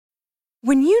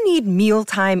When you need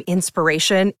mealtime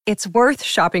inspiration, it's worth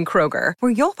shopping Kroger,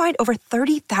 where you'll find over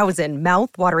 30,000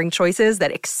 mouth-watering choices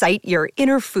that excite your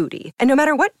inner foodie. And no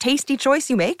matter what tasty choice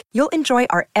you make, you'll enjoy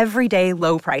our everyday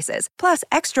low prices, plus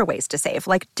extra ways to save,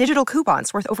 like digital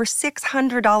coupons worth over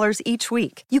 $600 each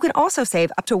week. You can also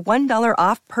save up to $1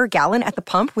 off per gallon at the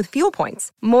pump with fuel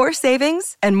points. More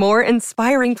savings and more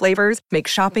inspiring flavors make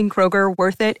shopping Kroger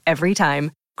worth it every time.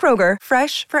 Kroger,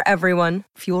 fresh for everyone.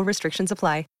 Fuel restrictions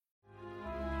apply.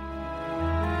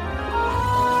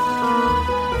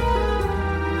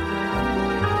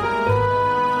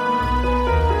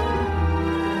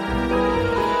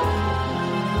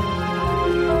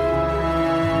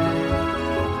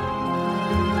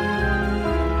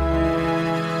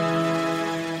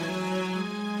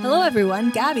 Hello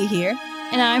everyone, Gabby here.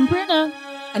 And I'm Brenna.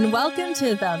 And welcome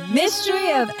to the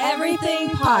Mystery of Everything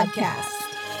podcast.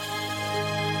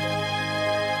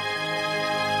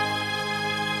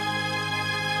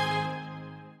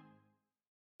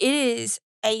 It is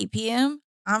 8 p.m.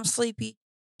 I'm sleepy.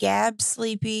 Gab's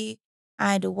sleepy.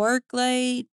 I had to work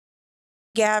late.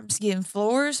 Gab's getting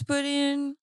floors put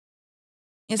in.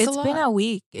 It's been a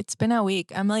week. It's been a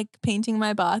week. I'm like painting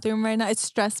my bathroom right now. It's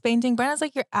stress painting. Brenna's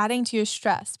like, you're adding to your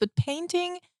stress. But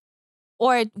painting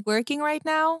or working right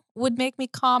now would make me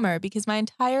calmer because my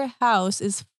entire house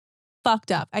is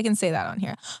fucked up. I can say that on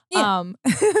here. Yeah.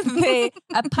 A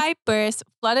pipe burst,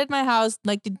 flooded my house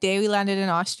like the day we landed in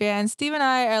Austria. And Steve and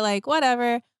I are like,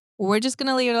 whatever. We're just going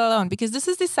to leave it alone because this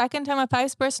is the second time a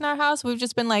pipe's burst in our house. We've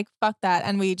just been like, fuck that.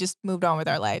 And we just moved on with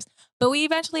our lives. But we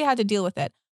eventually had to deal with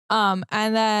it.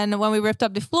 And then when we ripped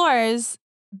up the floors,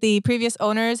 the previous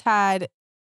owners had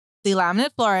the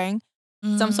laminate flooring,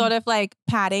 some sort of like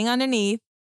padding underneath,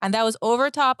 and that was over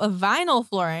top of vinyl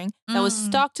flooring that was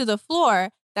stuck to the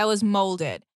floor that was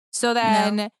molded. So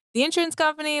then the insurance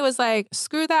company was like,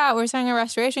 screw that, we're signing a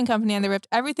restoration company, and they ripped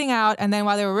everything out. And then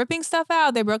while they were ripping stuff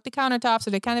out, they broke the countertop,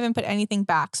 so they can't even put anything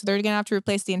back. So they're going to have to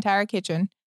replace the entire kitchen.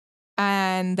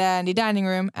 And then the dining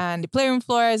room and the playroom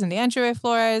floors and the entryway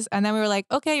floors. And then we were like,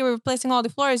 okay, you're replacing all the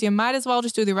floors. You might as well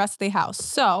just do the rest of the house.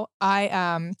 So I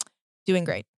am doing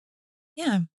great.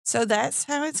 Yeah. So that's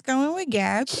how it's going with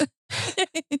Gab.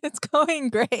 It's going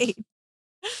great.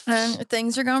 And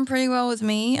things are going pretty well with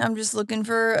me. I'm just looking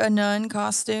for a nun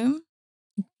costume.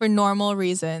 For normal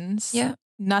reasons. Yeah.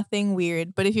 Nothing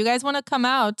weird. But if you guys want to come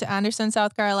out to Anderson,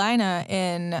 South Carolina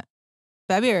in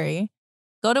February,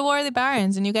 go to War of the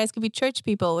Barons and you guys could be church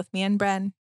people with me and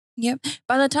Bren. Yep.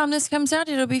 By the time this comes out,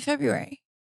 it'll be February.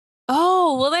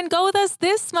 Oh, well then go with us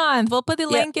this month. We'll put the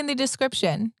link in the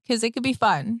description because it could be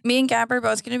fun. Me and Gab are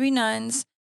both going to be nuns.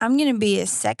 I'm going to be a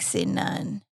sexy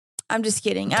nun. I'm just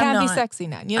kidding. You can't be sexy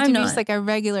nun. You have to be just like a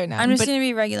regular nun. I'm just going to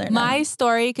be regular nun. My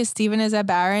story, because Steven is a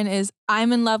Baron, is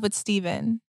I'm in love with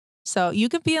Steven. So you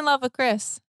could be in love with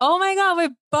Chris. Oh my God,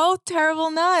 we're both terrible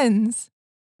nuns.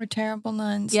 We're terrible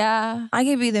nuns. Yeah. I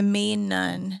could be the mean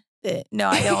nun. No,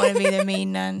 I don't want to be the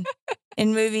mean nun.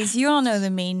 In movies, you all know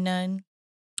the mean nun.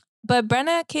 But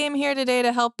Brenna came here today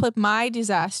to help put my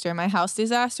house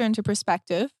disaster into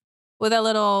perspective with a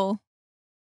little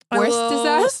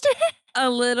disaster. A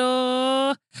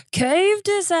little cave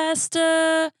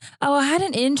disaster. Oh, I had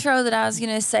an intro that I was going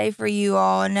to say for you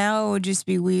all, and now it would just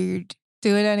be weird.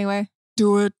 Do it anyway.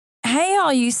 Do it. Hey,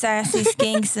 all you sassy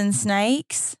skinks and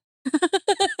snakes.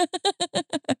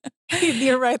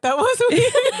 You're right. That was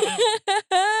weird.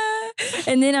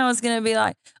 And then I was going to be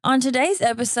like, on today's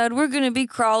episode, we're going to be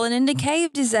crawling into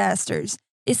cave disasters.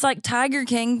 It's like Tiger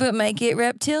King, but make it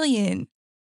reptilian.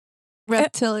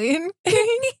 Reptilian?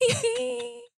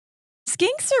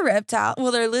 Skinks are reptiles.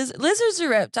 Well, they're lizards are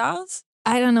reptiles.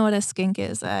 I don't know what a skink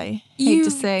is. I hate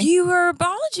to say. You were a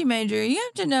biology major. You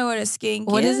have to know what a skink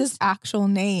is. What is its actual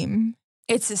name?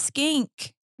 It's a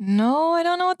skink. No, I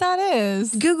don't know what that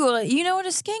is. Google it. You know what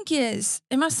a skink is.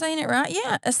 Am I saying it right?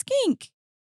 Yeah, a skink.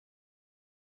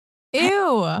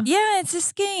 Ew. Yeah, it's a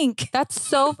skink. That's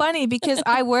so funny because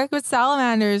I work with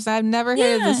salamanders. I've never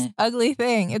heard of this ugly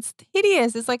thing. It's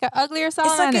hideous. It's like an uglier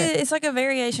salamander. It's like a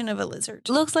variation of a lizard.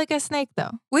 Looks like a snake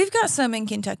though. We've got some in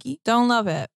Kentucky. Don't love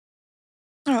it.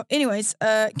 Oh, anyways,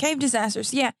 cave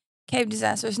disasters. Yeah, cave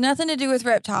disasters. Nothing to do with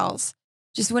reptiles.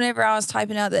 Just whenever I was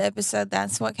typing out the episode,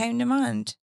 that's what came to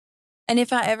mind. And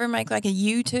if I ever make like a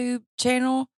YouTube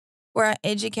channel where I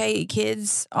educate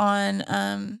kids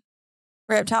on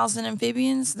reptiles and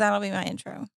amphibians, that'll be my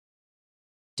intro.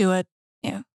 Do it.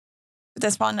 Yeah. But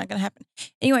that's probably not going to happen.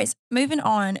 Anyways, moving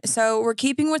on. So we're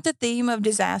keeping with the theme of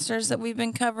disasters that we've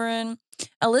been covering.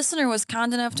 A listener was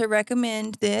kind enough to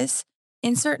recommend this.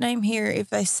 Insert name here if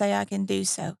they say I can do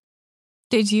so.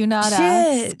 Did you not ask?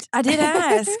 Shit. I did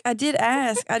ask. I did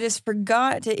ask. I just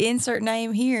forgot to insert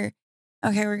name here.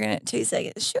 Okay, we're going to 2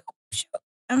 seconds. Shoot.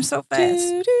 I'm so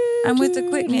fast. I'm with the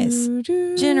quickness.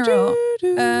 General.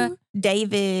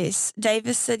 Davis.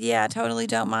 Davis said, yeah, I totally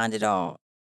don't mind at all.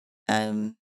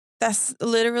 That's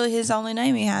literally his only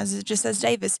name he has. It just says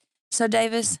Davis. So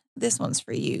Davis, this one's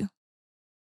for you.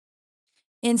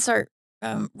 Insert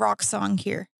rock song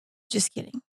here. Just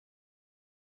kidding.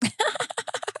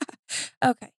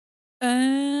 Okay.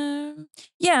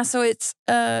 Yeah, so it's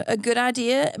a good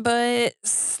idea, but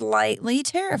slightly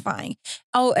terrifying.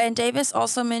 Oh, and Davis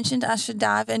also mentioned I should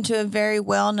dive into a very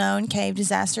well-known cave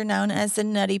disaster known as the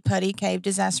Nutty Putty Cave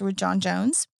Disaster with John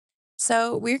Jones.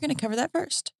 So we're going to cover that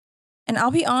first. And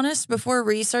I'll be honest, before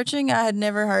researching, I had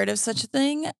never heard of such a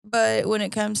thing. But when it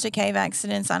comes to cave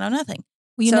accidents, I know nothing.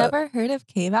 You never heard of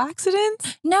cave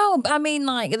accidents? No, I mean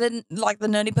like the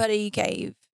Nutty Putty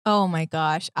Cave. Oh my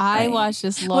gosh. I watched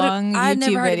this long I'd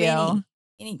never YouTube heard video. of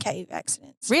any cave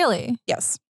accidents. Really?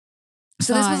 Yes.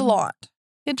 So this was a lot.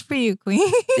 Good for you,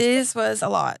 Queen. This was a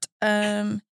lot.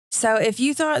 So if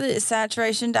you thought that the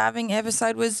saturation diving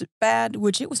episode was bad,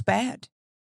 which it was bad.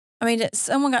 I mean,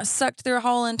 someone got sucked through a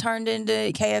hole and turned into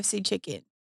KFC chicken.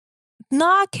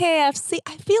 Not KFC.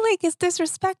 I feel like it's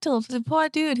disrespectful to the poor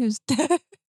dude who's dead.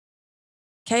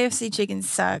 KFC chicken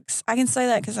sucks. I can say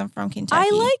that because I'm from Kentucky. I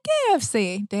like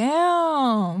KFC.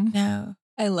 Damn. No.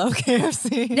 I love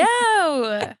KFC.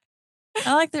 No.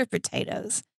 I like their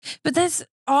potatoes. But that's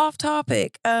off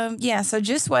topic. Yeah, so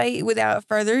just wait. Without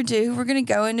further ado, we're going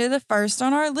to go into the first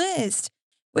on our list,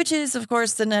 which is, of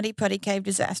course, the Nutty Putty Cave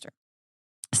disaster.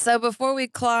 So before we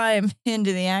climb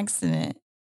into the accident,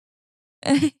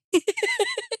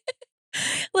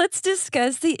 let's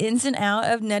discuss the ins and out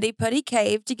of Nutty Putty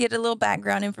Cave to get a little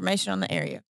background information on the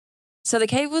area. So the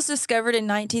cave was discovered in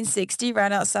 1960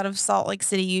 right outside of Salt Lake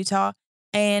City, Utah,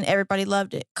 and everybody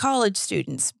loved it. College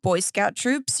students, Boy Scout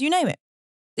troops, you name it.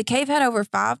 The cave had over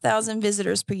 5,000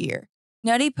 visitors per year.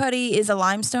 Nutty Putty is a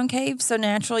limestone cave, so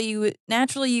naturally you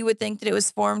would think that it was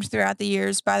formed throughout the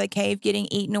years by the cave getting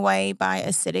eaten away by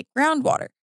acidic groundwater.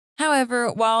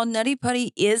 However, while Nutty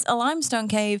Putty is a limestone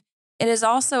cave, it is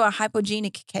also a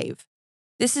hypogenic cave.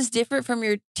 This is different from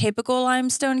your typical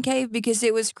limestone cave because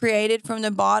it was created from the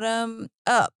bottom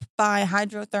up by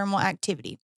hydrothermal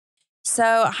activity.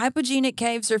 So hypogenic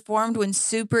caves are formed when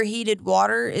superheated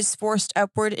water is forced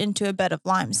upward into a bed of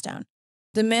limestone.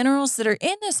 The minerals that are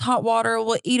in this hot water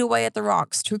will eat away at the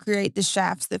rocks to create the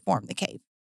shafts that form the cave,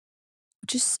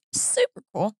 which is super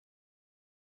cool.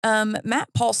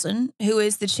 Matt Paulson, who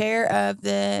is the chair of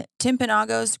the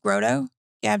Timpanogos Grotto.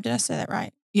 Gab, did I say that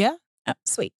right? Yeah. Oh,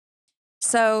 sweet.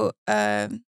 So for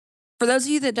those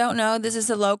of you that don't know, this is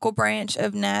a local branch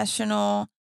of National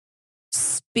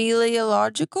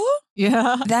Speleological.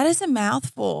 Yeah. That is a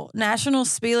mouthful. National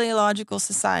Speleological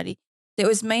Society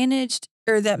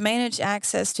that managed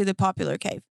access to the popular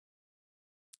cave.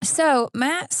 So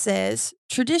Matt says,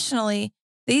 traditionally,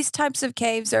 these types of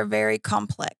caves are very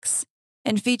complex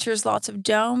and features lots of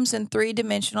domes and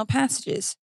 3-dimensional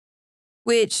passages,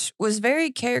 which was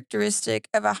very characteristic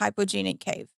of a hypogenic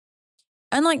cave.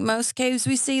 Unlike most caves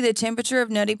we see, the temperature of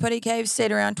Nutty Putty Cave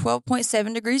stayed around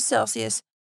 12.7 degrees Celsius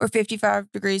or 55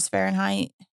 degrees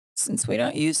Fahrenheit, since we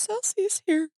don't use Celsius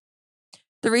here.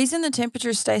 The reason the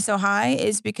temperatures stay so high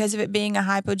is because of it being a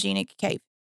hypogenic cave.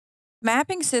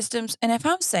 Mapping systems, and if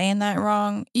I'm saying that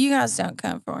wrong, you guys don't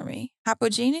come for me.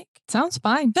 Hypogenic? Sounds I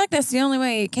fine. feel like that's the only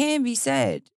way it can be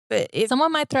said. But if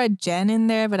Someone might throw a gen in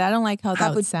there, but I don't like how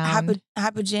that would sound.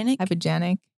 hypogenic?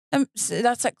 Hypogenic. So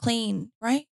that's like clean,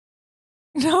 right?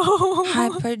 No.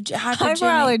 Hypogenic.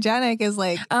 Hyperallergenic is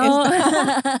like. Oh.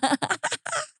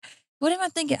 What am I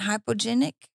thinking?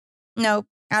 Hypogenic? Nope.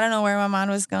 I don't know where my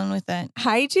mind was going with that.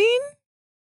 Hygiene?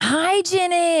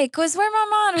 Hygienic was where my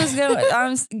mind was going.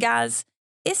 Guys,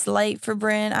 it's late for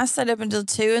Brent. I stayed up until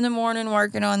 2 a.m.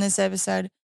 working on this episode,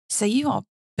 so you all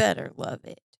better love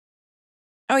it.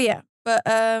 Oh yeah, but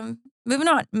moving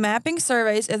on. Mapping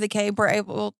surveys of the cave were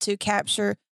able to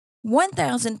capture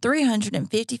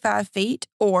 1,355 feet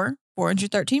or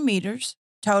 413 meters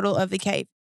total of the cave,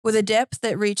 with a depth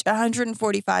that reached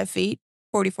 145 feet,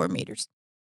 44 meters.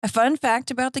 A fun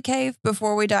fact about the cave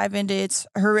before we dive into its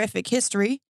horrific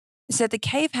history is that the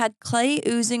cave had clay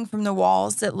oozing from the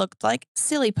walls that looked like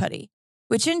silly putty,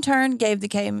 which in turn gave the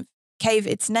cave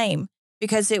its name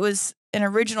because it was an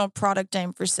original product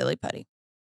name for silly putty.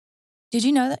 Did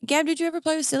you know that? Gab, did you ever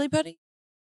play with silly putty?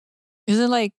 Is it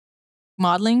like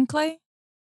modeling clay?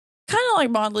 Kind of like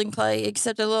modeling clay,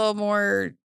 except a little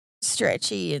more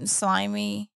stretchy and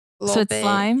slimy. So it's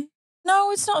slime?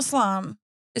 No, it's not slime.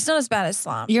 It's not as bad as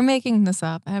slime. You're making this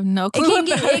up. I have no It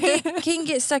clue. can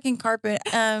get stuck in carpet.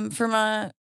 For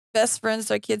my best friends,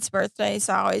 their kids' birthdays,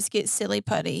 I always get silly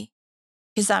putty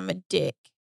because I'm a dick.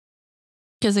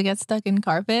 Because it gets stuck in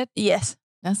carpet? Yes.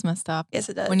 That's messed up. Yes,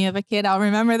 it does. When you have a kid, I'll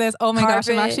remember this. Oh my gosh,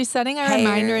 I'm Carpet, actually setting a hair.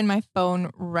 reminder in my phone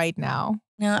right now.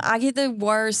 No, I get the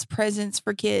worst presents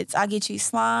for kids. I get you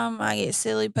slime. I get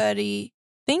silly putty.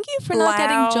 Thank you for not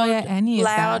getting joy at any of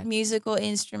loud that. musical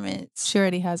instruments. She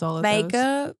already has all of those.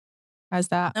 Makeup. How's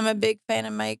that? I'm a big fan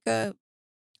of makeup.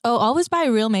 Oh, always buy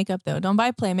real makeup though. Don't buy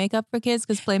play makeup for kids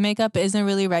because play makeup isn't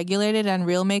really regulated and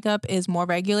real makeup is more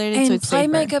regulated. And so it's play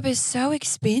safer. makeup is so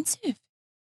expensive.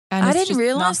 And I it's didn't just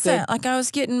realize not good. that. Like I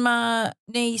was getting my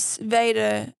niece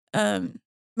Veda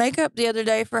makeup the other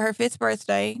day for her 5th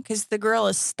birthday because the girl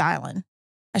is styling.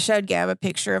 I showed Gab a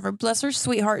picture of her. Bless her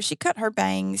sweetheart. She cut her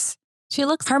bangs. She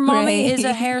looks Her mommy is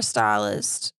a great.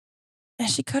 hairstylist, and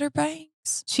she cut her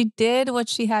bangs. She did what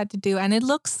she had to do, and it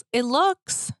looks.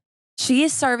 She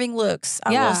is serving looks.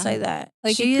 I Yeah. will say that.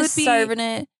 Like, she it could is be serving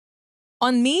it.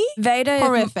 On me, Veda,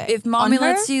 horrific. if mommy On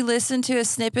her? lets you listen to a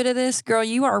snippet of this, girl,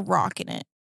 you are rocking it.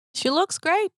 she looks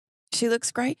great. She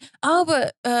looks great. Oh,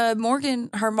 but Morgan,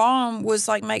 her mom was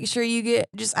like, make sure you get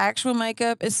just actual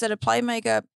makeup instead of play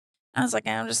makeup. I was like,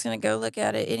 I'm just going to go look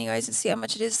at it anyways and see how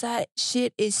much it is. That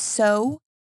shit is so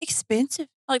expensive.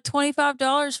 Like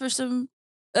 $25 for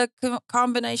a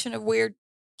combination of weird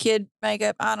kid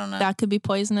makeup. I don't know. That could be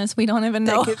poisonous. We don't even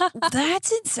know.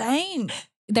 That's insane.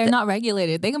 They're not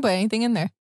regulated. They can put anything in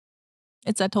there.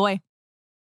 It's a toy.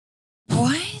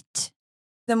 What?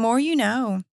 The more you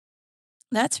know.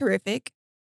 That's horrific.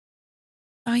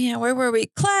 Oh, yeah. Where were we?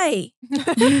 Clay.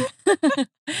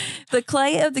 The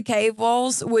clay of the cave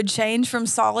walls would change from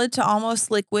solid to almost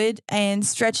liquid and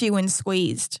stretchy when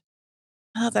squeezed.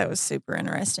 I thought that was super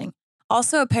interesting.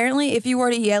 Also, apparently, if you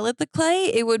were to yell at the clay,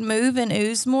 it would move and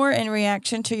ooze more in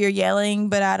reaction to your yelling,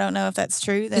 but I don't know if that's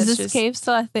true. That's Is this cave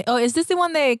still a thing? Oh, is this the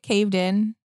one they caved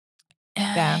in?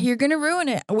 Damn. You're going to ruin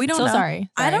it. We don't So know. sorry.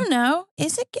 I don't know.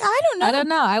 Is it? I don't know. I don't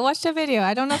know. I watched a video.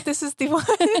 I don't know if this is the one.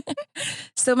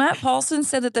 So Matt Paulson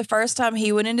said that the first time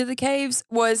he went into the caves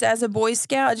was as a Boy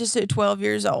Scout just at 12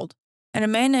 years old. And a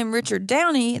man named Richard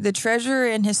Downey, the treasurer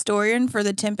and historian for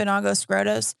the Timpanogos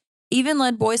Grottos, even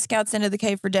led Boy Scouts into the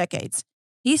cave for decades.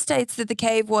 He states that the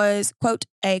cave was, quote,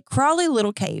 a crawly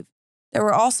little cave. There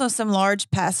were also some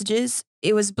large passages.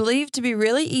 It was believed to be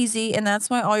really easy, and that's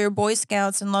why all your Boy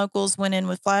Scouts and locals went in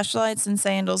with flashlights and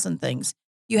sandals and things.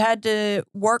 You had to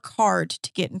work hard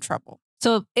to get in trouble.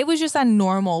 So it was just a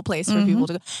normal place for people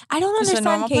to go. I don't Just a understand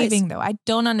normal place. caving, though. I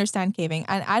don't understand caving.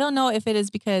 And I don't know if it is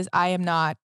because I am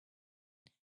not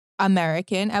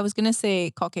American. I was going to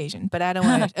say Caucasian, but I don't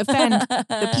want to offend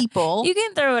the people. You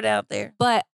can throw it out there.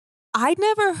 But I'd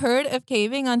never heard of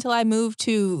caving until I moved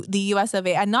to the US of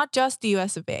A. And not just the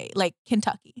US of A, like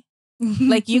Kentucky.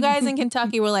 Like you guys in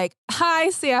Kentucky were like,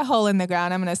 I see a hole in the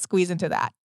ground. I'm going to squeeze into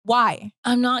that. Why?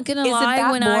 I'm not going to Is it lie.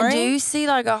 that When I boring? do see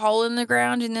like a hole in the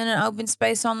ground and then an open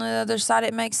space on the other side,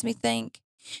 it makes me think.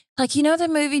 Like, you know the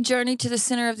movie Journey to the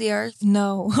Center of the Earth?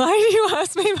 No. Why did you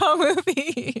ask me about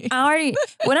movie?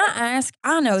 When I ask,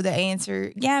 I know the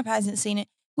answer. Gab hasn't seen it.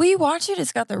 Will you watch it?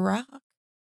 It's got The Rock.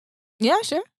 Yeah,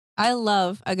 sure. I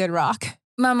love a good rock.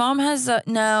 My mom has the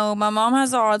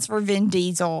odds for Vin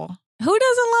Diesel. Who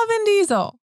doesn't love Vin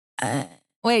Diesel? Uh,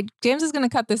 Wait, James is going to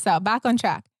cut this out. Back on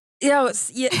track.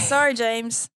 sorry,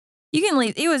 James. You can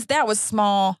leave. That was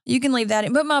small. You can leave that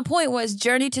in. But my point was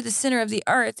Journey to the Center of the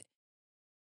Earth.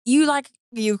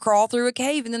 You crawl through a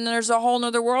cave and then there's a whole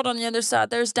nother world on the other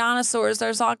side. There's dinosaurs.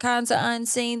 There's all kinds of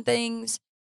unseen things.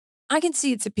 I can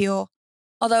see its appeal,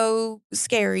 although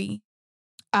scary.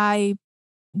 I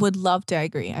would love to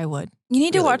agree. I would. You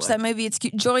need to Really watch would. that movie. It's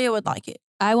cute. Joya would like it.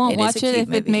 I won't It is watch a it cute if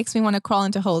it movie. makes me want to crawl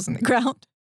into holes in the ground.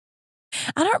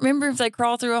 I don't remember if they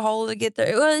crawl through a hole to get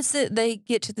there. Well, it's that they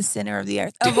get to the center of the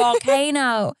earth. A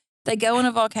volcano. They go in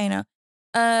a volcano.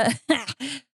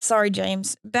 Sorry,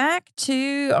 James. Back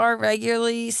to our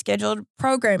regularly scheduled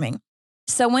programming.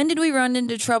 So when did we run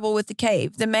into trouble with the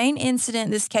cave? The main incident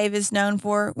this cave is known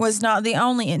for was not the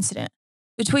only incident.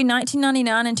 Between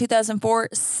 1999 and 2004,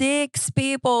 6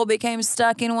 people became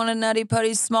stuck in one of Nutty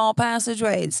Putty's small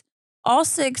passageways. All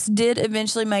 6 did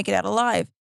eventually make it out alive.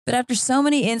 But after so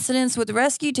many incidents with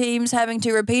rescue teams having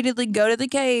to repeatedly go to the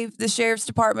cave, the sheriff's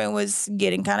department was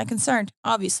getting kind of concerned,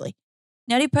 obviously.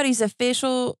 Nutty Putty's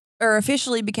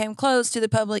officially became closed to the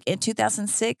public in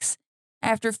 2006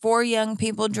 after 4 young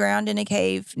people drowned in a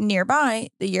cave nearby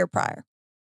the year prior.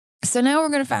 So now we're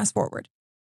going to fast forward.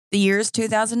 The year is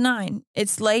 2009.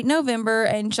 It's late November,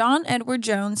 and John Edward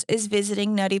Jones is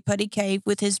visiting Nutty Putty Cave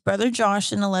with his brother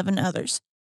Josh and 11 others.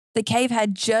 The cave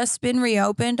had just been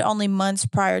reopened only months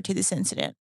prior to this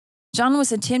incident. John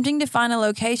was attempting to find a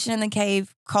location in the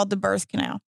cave called the birth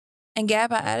canal. And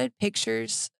Gab, I added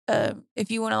pictures. If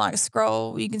you want to like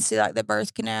scroll, you can see like the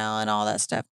birth canal and all that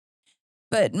stuff.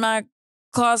 But my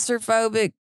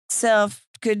claustrophobic self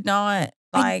could not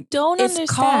I don't it's understand.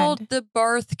 called the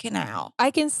birth canal.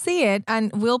 I can see it,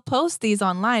 and we'll post these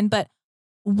online, but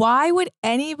why would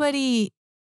anybody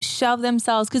shove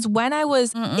themselves? Because when I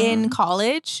was in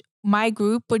college, my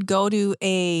group would go to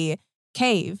a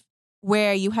cave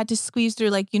where you had to squeeze through,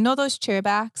 like, you know those chair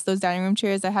backs, those dining room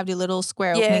chairs that have the little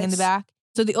square opening in the Yes. back?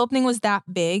 So the opening was that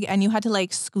big, and you had to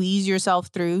like squeeze yourself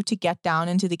through to get down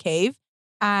into the cave.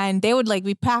 And they would like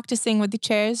be practicing with the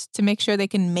chairs to make sure they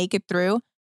can make it through.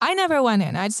 I never went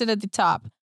in. I'd sit at the top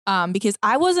because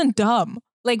I wasn't dumb.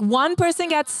 Like one person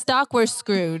gets stuck, we're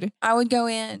screwed. I would go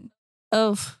in.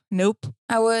 Oh, nope.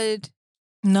 I would.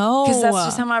 No. Because that's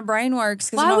just how my brain works.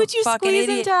 'Cause Why I'm a would you fucking squeeze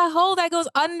idiot. into a hole that goes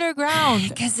underground?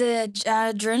 Because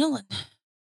adrenaline.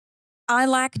 I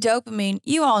lack dopamine.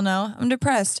 You all know I'm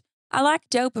depressed. I lack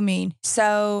dopamine.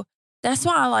 So that's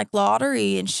why I like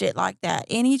lottery and shit like that.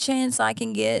 Any chance I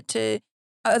can get to,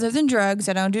 other than drugs,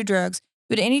 I don't do drugs,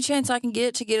 but any chance I can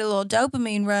get a little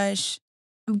dopamine rush,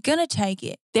 I'm going to take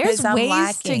it. There's 'cause I'm ways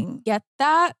lacking. to get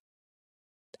that.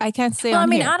 I can't say Well, I on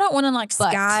mean, here. I don't want to like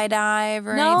but skydive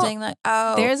or No, anything like,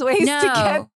 oh. There's ways to get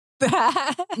no.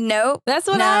 that. Nope. That's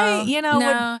what No. I, would,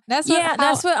 No. that's what, Yeah,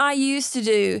 that's what I used to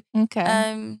do.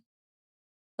 Okay.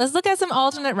 Let's look at some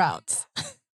alternate routes.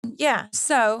 Yeah.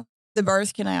 So the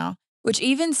birth canal, which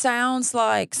even sounds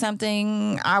like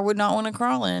something I would not want to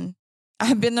crawl in.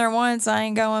 I've been there once. I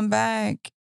ain't going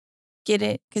back. Get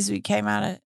it? Because we came out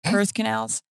of birth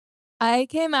canals. I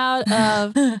came out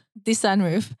of the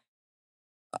sunroof.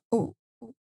 Oh.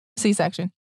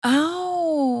 C-section.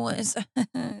 Oh.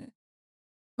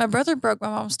 My brother broke my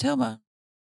mom's tailbone.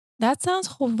 That sounds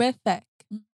horrific.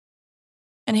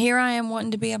 And here I am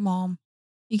wanting to be a mom.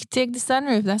 You could take the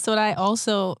sunroof. That's what I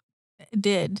also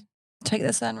did. Take the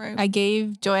sunroof. I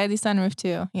gave Joya the sunroof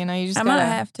too. You know, you just I'm gotta going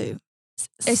to have to. It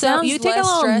so sounds you take a less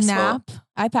little stressful. nap.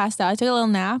 I passed out. I took a little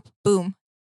nap. Boom.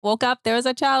 Woke up. There was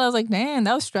a child. I was like, man,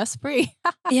 that was stress free.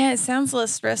 Yeah, it sounds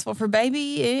less stressful for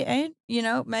baby and,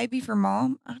 maybe for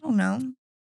mom. I don't know.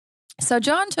 So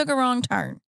John took a wrong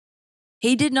turn.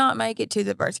 He did not make it to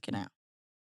the birth canal.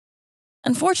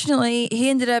 Unfortunately, he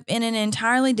ended up in an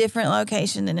entirely different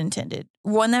location than intended,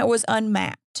 one that was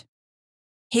unmapped.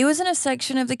 He was in a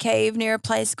section of the cave near a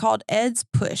place called Ed's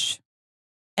Push.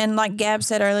 And like Gab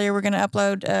said earlier, we're going to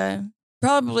upload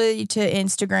probably to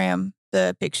Instagram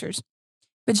the pictures.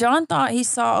 But John thought he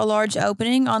saw a large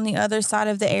opening on the other side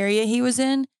of the area he was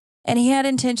in, and he had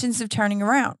intentions of turning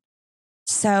around.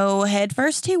 So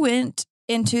headfirst he went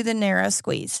into the narrow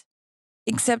squeeze,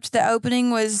 except the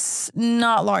opening was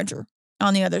not larger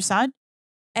on the other side,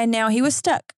 and now he was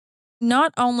stuck.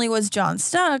 Not only was John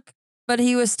stuck, but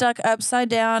he was stuck upside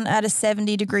down at a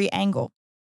 70-degree angle.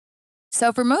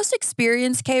 So for most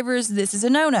experienced cavers, this is a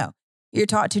no-no. You're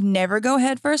taught to never go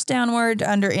headfirst downward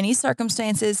under any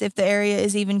circumstances if the area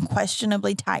is even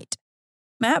questionably tight.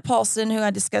 Matt Paulson, who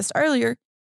I discussed earlier,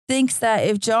 thinks that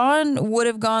if John would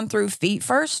have gone through feet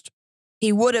first,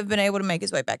 he would have been able to make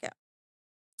his way back out.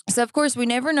 So, of course, we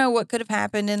never know what could have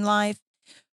happened in life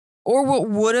or what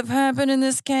would have happened in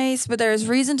this case, but there is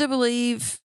reason to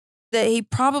believe that he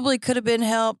probably could have been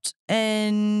helped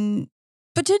and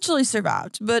potentially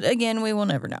survived. But again, we will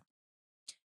never know.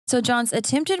 So John's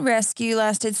attempted rescue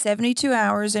lasted 72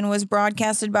 hours and was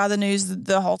broadcasted by the news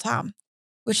the whole time,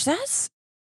 which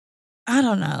I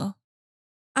don't know.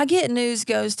 I get news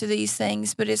goes to these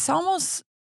things, but it's almost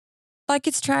like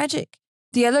it's tragic.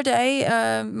 The other day,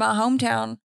 my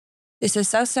hometown, this is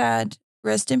so sad,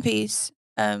 rest in peace,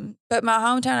 but my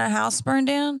hometown, a house burned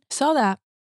down. Saw that.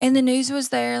 And the news was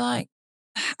there like,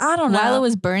 I don't know. While it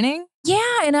was burning?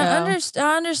 Yeah, and I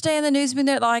Oh. understand the news being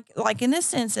there, like in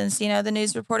this instance, the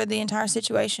news reported the entire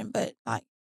situation, but like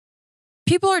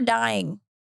people are dying,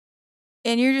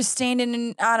 and you're just standing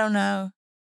and I don't know.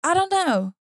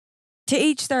 To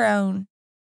each their own.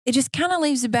 It just kind of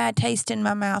leaves a bad taste in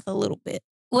my mouth a little bit.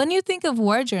 When you think of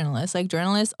war journalists, like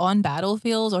journalists on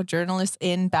battlefields or journalists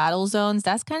in battle zones,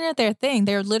 that's kind of their thing.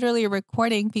 They're literally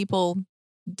recording people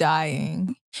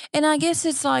dying. And I guess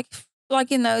it's like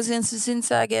in those instances,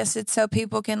 I guess it's so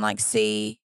people can like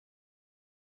see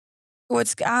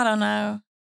I don't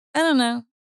know.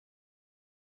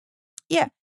 Yeah.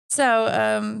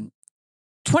 So,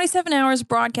 27 hours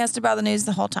broadcasted by the news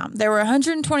the whole time. There were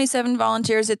 127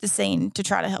 volunteers at the scene to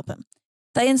try to help him.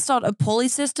 They installed a pulley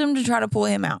system to try to pull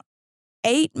him out.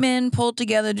 8 men pulled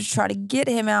together to try to get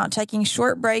him out, taking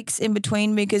short breaks in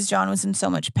between because John was in so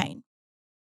much pain.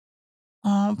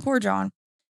 Oh, poor John.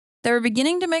 They were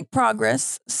beginning to make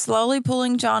progress, slowly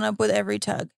pulling John up with every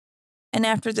tug. And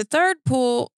after the third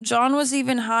pull, John was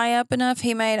even high up enough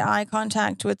he made eye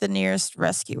contact with the nearest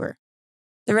rescuer.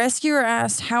 The rescuer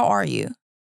asked, "How are you?"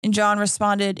 And John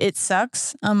responded, "It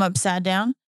sucks. I'm upside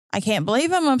down. I can't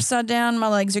believe I'm upside down. My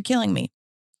legs are killing me."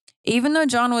 Even though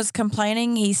John was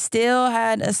complaining, he still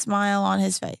had a smile on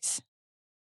his face,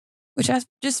 which I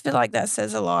just feel like that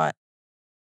says a lot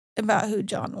about who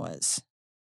John was.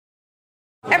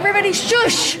 Everybody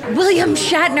shush! William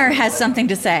Shatner has something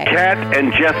to say. Cat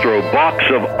and Jethro, box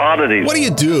of oddities. What do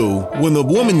you do when the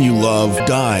woman you love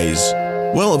dies?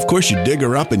 Well, of course, you dig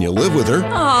her up and you live with her.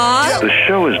 Aww. The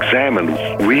show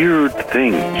examines weird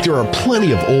things. There are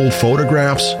plenty of old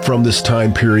photographs from this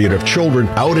time period of children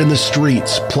out in the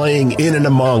streets playing in and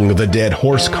among the dead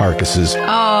horse carcasses.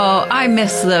 Oh, I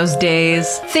miss those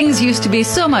days. Things used to be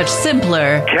so much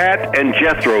simpler. Cat and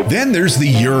Jethro. Then there's the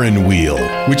urine wheel,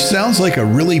 which sounds like a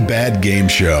really bad game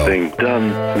show. Thing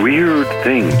done weird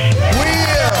things.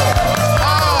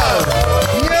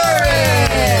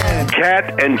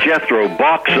 Cat and Jethro,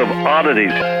 box of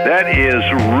oddities. That is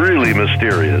really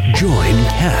mysterious. Join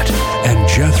Cat and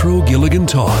Jethro Gilligan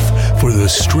Toth for the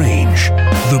strange,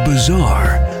 the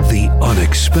bizarre, the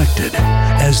unexpected,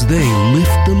 as they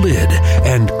lift the lid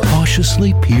and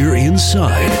cautiously peer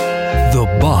inside the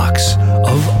Box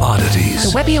of Oddities.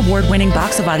 The Webby Award-winning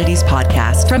Box of Oddities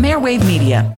podcast from Airwave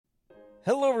Media.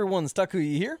 Hello everyone,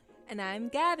 Takuya here. And I'm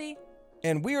Gabby.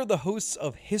 And we are the hosts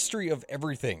of History of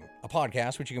Everything, a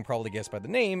podcast which you can probably guess by the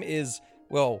name is,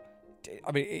 well,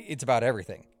 I mean, it's about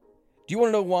everything. Do you want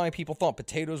to know why people thought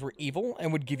potatoes were evil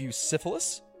and would give you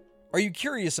syphilis? Are you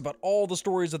curious about all the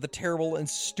stories of the terrible and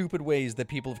stupid ways that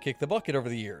people have kicked the bucket over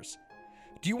the years?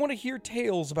 Do you want to hear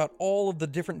tales about all of the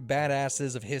different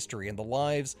badasses of history and the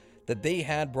lives that they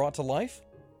had brought to life?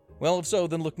 Well, if so,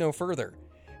 then look no further.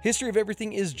 History of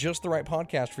Everything is just the right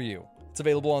podcast for you. It's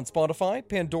available on Spotify,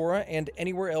 Pandora, and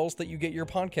anywhere else that you get your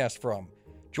podcast from.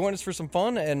 Join us for some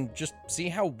fun and just see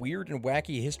how weird and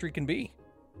wacky history can be.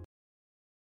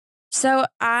 So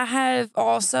I have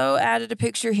also added a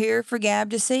picture here for Gab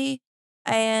to see,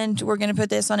 and we're going to put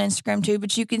this on Instagram too,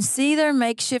 but you can see their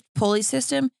makeshift pulley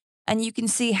system, and you can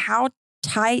see how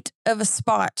tight of a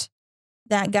spot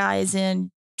that guy is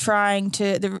in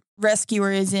the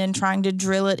rescuer is in trying to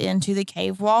drill it into the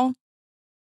cave wall.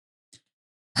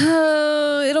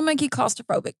 It'll make you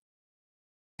claustrophobic.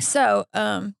 So,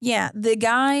 the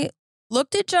guy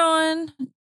looked at John.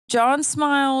 John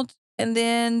smiled, and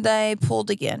then they pulled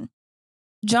again.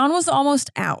 John was almost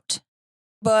out,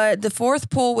 but the fourth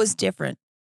pull was different.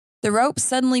 The rope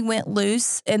suddenly went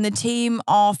loose, and the team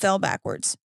all fell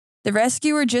backwards. The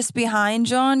rescuer just behind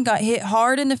John got hit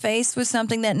hard in the face with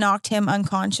something that knocked him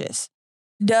unconscious.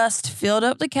 Dust filled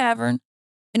up the cavern.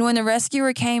 And when the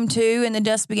rescuer came to and the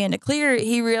dust began to clear,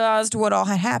 he realized what all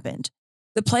had happened.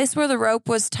 The place where the rope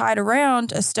was tied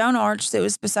around, a stone arch that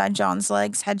was beside John's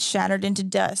legs, had shattered into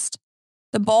dust.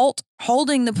 The bolt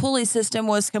holding the pulley system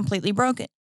was completely broken,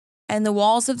 and the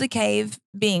walls of the cave,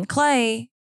 being clay,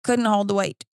 couldn't hold the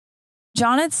weight.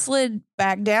 John had slid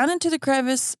back down into the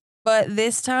crevice, but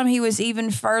this time he was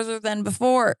even further than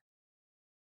before.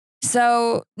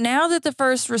 So now that the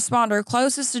first responder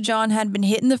closest to John had been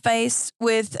hit in the face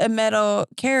with a metal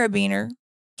carabiner,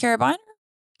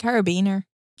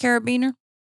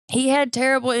 he had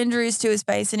terrible injuries to his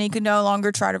face and he could no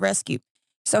longer try to rescue.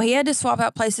 So he had to swap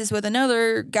out places with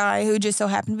another guy who just so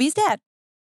happened to be his dad.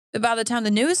 But by the time the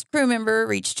newest crew member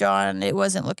reached John, it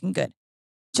wasn't looking good.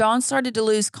 John started to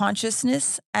lose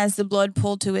consciousness as the blood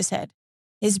pulled to his head.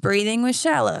 His breathing was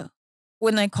shallow.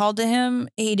 When they called to him,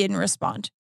 he didn't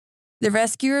respond. The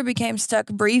rescuer became stuck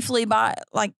briefly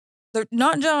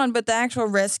not John, but the actual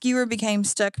rescuer became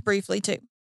stuck briefly too.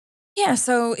 Yeah,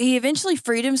 so he eventually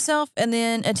freed himself and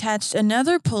then attached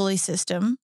another pulley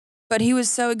system, but he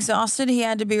was so exhausted he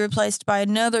had to be replaced by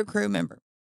another crew member.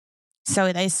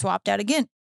 So they swapped out again.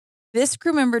 This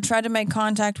crew member tried to make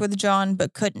contact with John,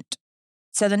 but couldn't.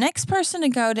 So the next person to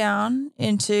go down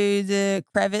into the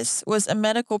crevice was a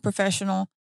medical professional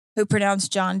who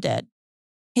pronounced John dead.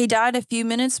 He died a few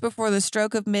minutes before the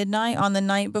stroke of midnight on the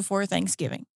night before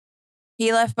Thanksgiving.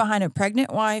 He left behind a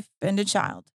pregnant wife and a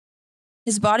child.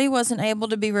 His body wasn't able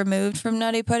to be removed from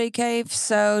Nutty Putty Cave,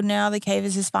 so now the cave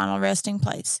is his final resting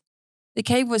place. The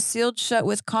cave was sealed shut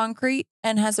with concrete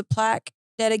and has a plaque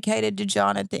dedicated to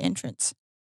John at the entrance.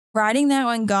 Writing that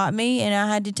one got me, and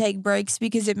I had to take breaks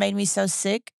because it made me so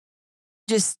sick.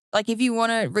 Just, if you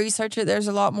want to research it, there's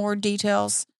a lot more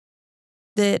details.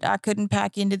 that I couldn't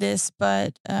pack into this,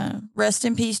 but rest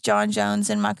in peace, John Jones,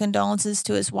 and my condolences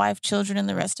to his wife, children, and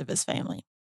the rest of his family.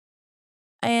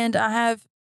 And I have,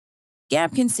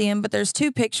 Gab can see him, but there's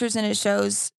 2 pictures and it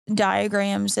shows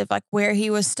diagrams of like where he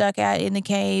was stuck at in the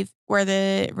cave, where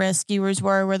the rescuers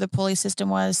were, where the pulley system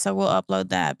was. So we'll upload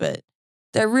that. But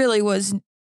there really was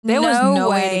no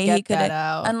way to he get could that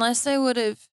have, out. unless they would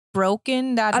have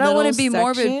Broken that I don't want to be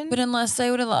morbid, but unless they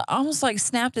would have almost like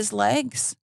snapped his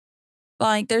legs.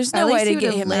 Like, there's no way to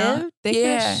get him out. They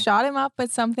could have shot him up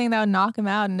with something that would knock him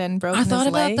out and then broken I his thought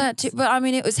about legs. that too, but I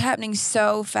mean, it was happening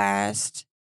so fast.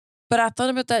 But I thought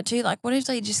about that too. Like, what if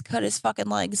they just cut his fucking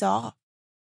legs off?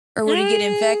 Or would he get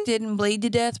infected and bleed to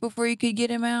death before you could get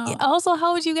him out? Yeah, also,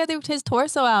 how would you get his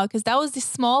torso out? Because that was the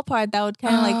small part that would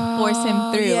kind of like force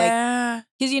him through. Yeah.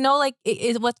 Because like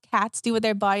it's what cats do with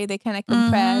their body. They kind of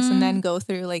compress and then go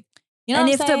through like, and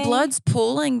what if I'm the saying? blood's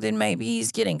pooling, then maybe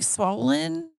he's getting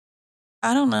swollen.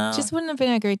 I don't know. Just wouldn't have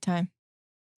been a great time.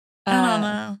 I don't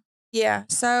know. Yeah.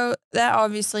 So that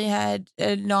obviously had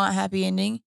a not happy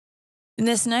ending. And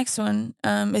this next one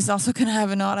is also going to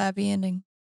have a not happy ending.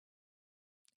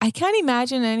 I can't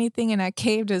imagine anything in a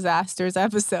Cave Disasters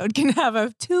episode can have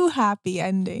a too happy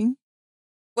ending.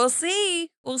 We'll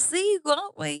see. We'll see,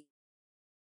 won't we?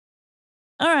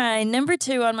 All right. Number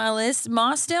 2 on my list,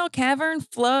 Mossdale Cavern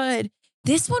Flood.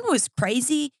 This one was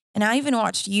crazy. And I even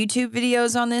watched YouTube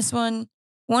videos on this one.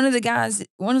 One of the guys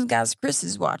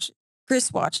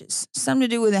Chris watches. Something to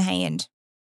do with a hand.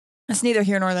 That's neither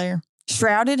here nor there.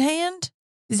 Shrouded hand?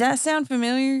 Does that sound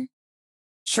familiar?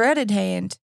 Shredded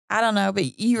hand. I don't know,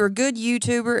 but you're a good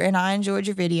YouTuber and I enjoyed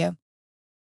your video.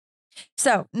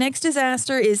 So, next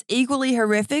disaster is equally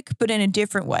horrific, but in a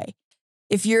different way.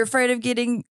 If you're afraid of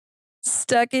getting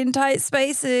stuck in tight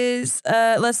spaces,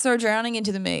 let's throw drowning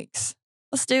into the mix.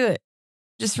 Let's do it.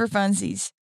 Just for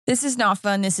funsies. This is not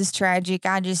fun. This is tragic.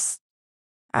 I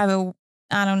don't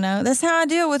know. That's how I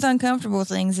deal with uncomfortable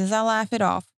things, is I laugh it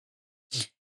off.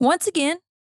 Once again,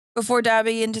 before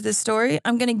diving into the story,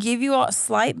 I'm going to give you all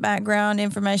slight background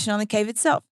information on the cave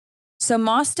itself. So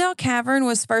Mossdale Cavern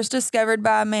was first discovered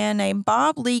by a man named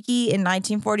Bob Leakey in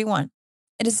 1941.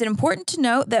 It is important to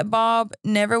note that Bob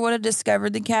never would have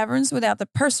discovered the caverns without the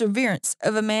perseverance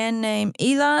of a man named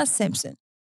Eli Simpson,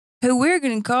 who we're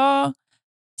going to call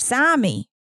Simey.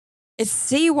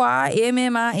 It's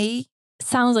Cymmie.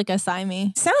 Sounds like a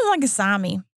Simey. Sounds like a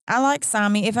Simey. I like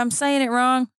Simey. If I'm saying it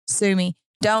wrong, sue me.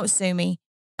 Don't sue me.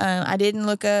 I didn't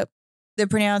look up the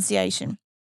pronunciation.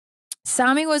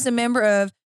 Simey was a member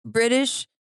of British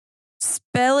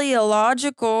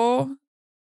Speleological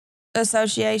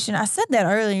Association. I said that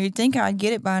earlier. You'd think I'd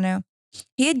get it by now.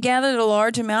 He had gathered a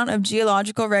large amount of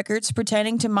geological records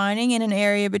pertaining to mining in an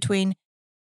area between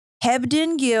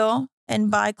Hebden Gill and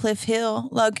Bycliffe Hill,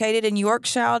 located in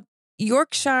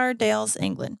Yorkshire Dales,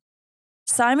 England.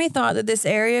 Simey thought that this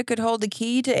area could hold the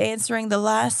key to answering the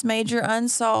last major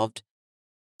unsolved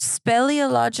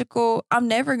speleological, I'm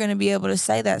never going to be able to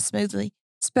say that smoothly,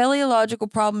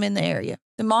 speleological problem in the area.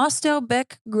 The Mossdale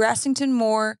Beck Grassington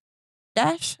Moor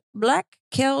Black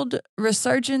Keld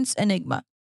Resurgence Enigma.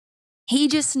 He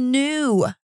just knew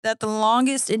that the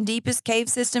longest and deepest cave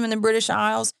system in the British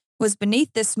Isles was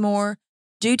beneath this moor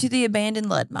due to the abandoned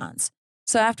lead mines.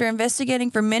 So after investigating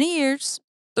for many years,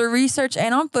 through research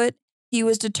and on foot, he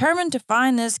was determined to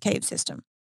find this cave system.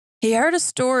 He heard a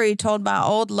story told by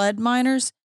old lead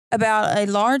miners about a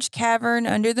large cavern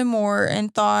under the moor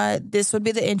and thought this would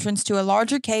be the entrance to a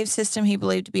larger cave system he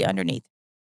believed to be underneath.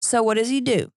 So what does he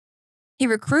do? He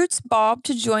recruits Bob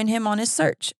to join him on his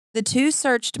search. The two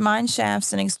searched mine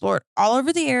shafts and explored all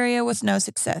over the area with no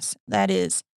success. That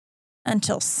is,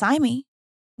 until Simey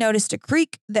noticed a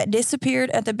creek that disappeared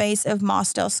at the base of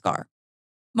Mossdale Scar.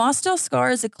 Mossdale Scar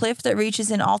is a cliff that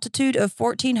reaches an altitude of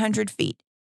 1,400 feet.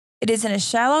 It is in a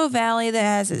shallow valley that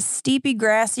has a steepy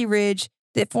grassy ridge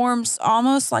that forms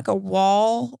almost like a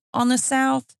wall on the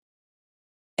south,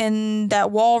 and that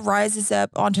wall rises up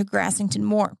onto Grassington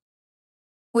Moor,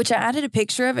 which I added a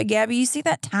picture of it. Gabby, you see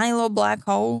that tiny little black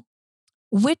hole?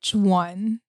 Which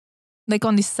one? Like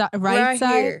on the right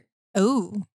side? Here.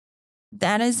 Oh.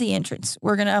 That is the entrance.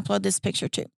 We're going to upload this picture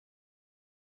too.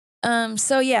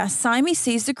 So yeah, Simey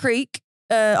sees the creek,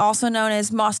 also known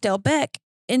as Mossdale Beck,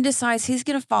 and decides he's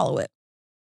going to follow it.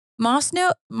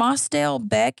 Mossdale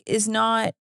Beck is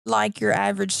not like your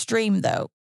average stream, though.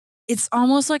 It's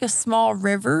almost like a small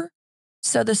river,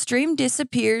 so the stream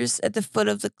disappears at the foot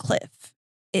of the cliff.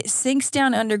 It sinks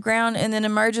down underground and then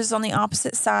emerges on the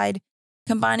opposite side,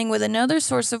 combining with another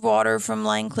source of water from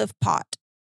Langcliffe Pot.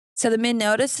 So the men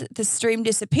noticed the stream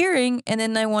disappearing, and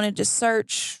then they wanted to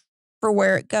search for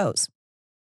where it goes.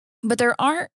 But there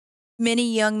aren't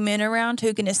many young men around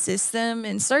who can assist them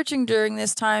in searching during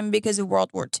this time because of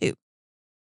World War II.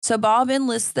 So Bob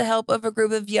enlists the help of a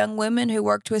group of young women who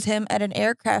worked with him at an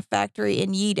aircraft factory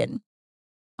in Yeadon.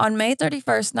 On May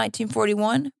 31st,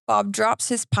 1941, Bob drops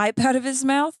his pipe out of his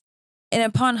mouth, and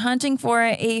upon hunting for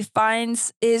it, he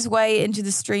finds his way into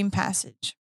the stream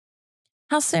passage.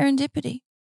 How serendipity.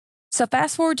 So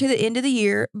fast forward to the end of the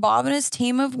year, Bob and his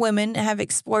team of women have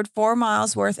explored 4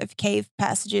 miles worth of cave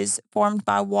passages formed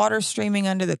by water streaming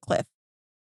under the cliff.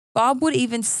 Bob would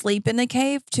even sleep in the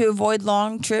cave to avoid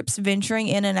long trips venturing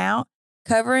in and out,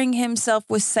 covering himself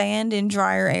with sand in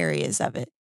drier areas of it.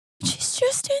 Which is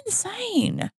just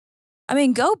insane. I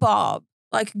mean, go Bob.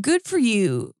 Like, good for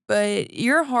you, but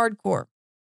you're hardcore.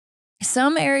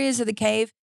 Some areas of the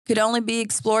cave could only be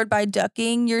explored by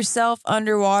ducking yourself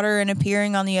underwater and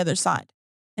appearing on the other side.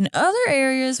 And other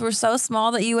areas were so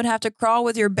small that you would have to crawl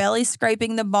with your belly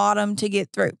scraping the bottom to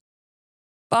get through.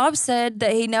 Bob said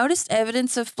that he noticed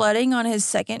evidence of flooding on his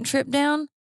second trip down,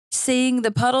 seeing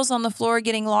the puddles on the floor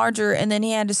getting larger, and then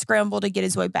he had to scramble to get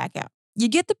his way back out. You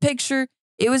get the picture.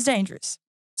 It was dangerous.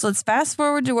 So let's fast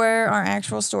forward to where our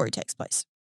actual story takes place.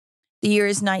 The year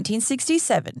is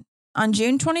 1967. On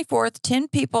June 24th, 10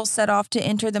 people set off to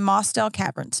enter the Mosdell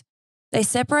Caverns. They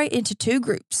separate into 2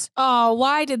 groups. Oh,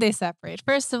 why did they separate?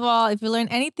 First of all, if you learn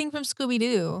anything from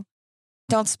Scooby-Doo,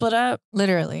 don't split up.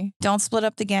 Literally. Don't split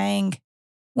up the gang.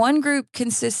 One group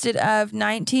consisted of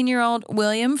 19-year-old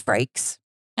William Frakes.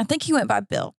 I think he went by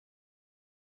Bill.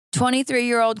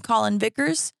 23-year-old Colin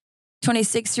Vickers.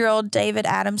 26-year-old David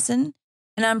Adamson.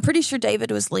 And I'm pretty sure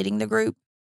David was leading the group.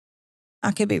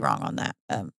 I could be wrong on that.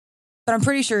 But I'm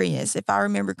pretty sure he is, if I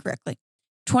remember correctly.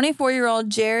 24-year-old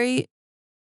Jerry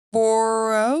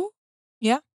Borrow.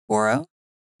 Yeah. Borrow.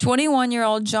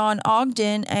 21-year-old John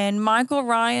Ogden. And Michael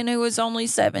Ryan, who was only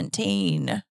 17.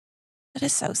 That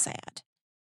is so sad.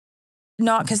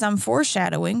 Not because I'm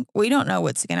foreshadowing. We don't know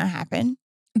what's going to happen.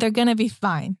 They're going to be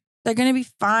fine. They're going to be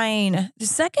fine. The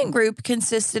second group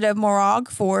consisted of Morag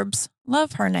Forbes.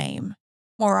 Love her name.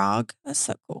 Morag. That's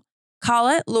so cool.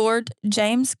 Colette Lord,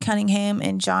 James Cunningham,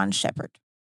 and John Shepard.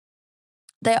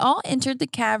 They all entered the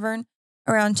cavern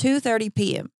around 2:30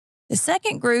 p.m. The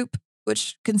second group,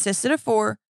 which consisted of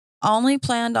 4, only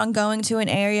planned on going to an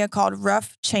area called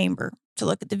Rough Chamber to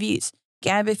look at the views.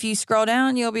 Gab, if you scroll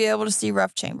down, you'll be able to see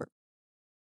Rough Chamber.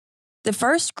 The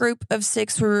first group of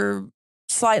 6 were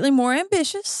slightly more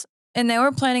ambitious, and they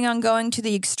were planning on going to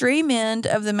the extreme end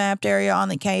of the mapped area on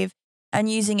the cave and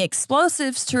using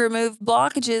explosives to remove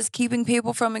blockages, keeping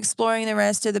people from exploring the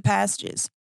rest of the passages.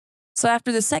 So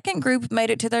after the second group made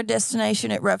it to their destination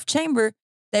at Rough Chamber,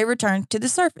 they returned to the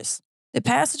surface. The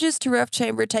passages to Rough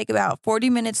Chamber take about 40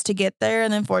 minutes to get there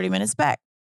and then 40 minutes back.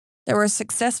 They were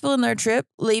successful in their trip,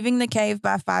 leaving the cave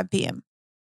by 5 p.m.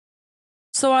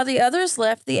 So while the others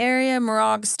left the area,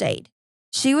 Morag stayed.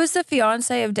 She was the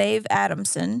fiancée of Dave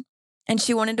Adamson, and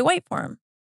she wanted to wait for him.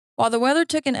 While the weather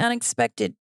took an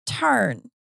unexpected turn,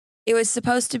 it was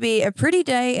supposed to be a pretty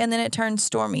day, and then it turned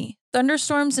stormy.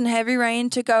 Thunderstorms and heavy rain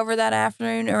took over that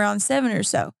afternoon around 7 or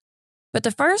so. But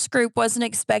the first group wasn't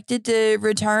expected to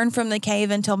return from the cave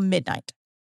until midnight.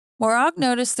 Morag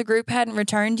noticed the group hadn't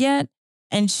returned yet,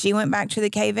 and she went back to the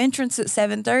cave entrance at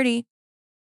 7:30.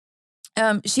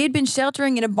 She had been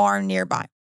sheltering in a barn nearby.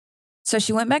 So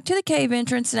she went back to the cave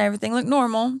entrance and everything looked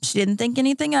normal. She didn't think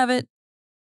anything of it.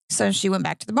 So she went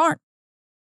back to the barn.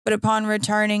 But upon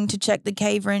returning to check the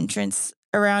cave entrance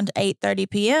around 8:30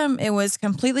 p.m., it was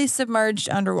completely submerged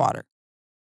underwater.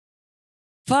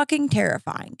 Fucking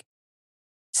terrifying.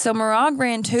 So Morag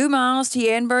ran 2 miles to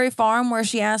Yanbury Farm where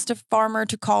she asked a farmer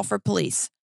to call for police.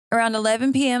 Around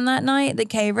 11 p.m. that night, the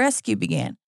cave rescue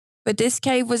began. But this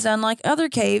cave was unlike other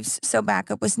caves, so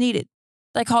backup was needed.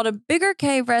 They called a bigger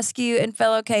cave rescue, and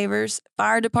fellow cavers,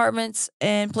 fire departments,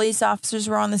 and police officers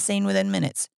were on the scene within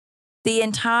minutes. The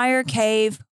entire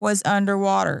cave was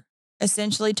underwater,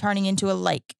 essentially turning into a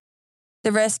lake.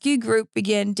 The rescue group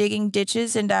began digging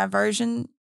ditches and diversion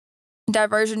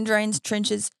drains,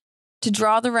 trenches to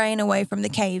draw the rain away from the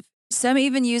cave. Some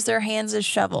even used their hands as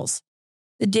shovels.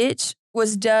 The ditch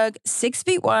was dug 6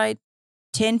 feet wide,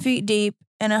 10 feet deep,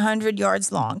 and 100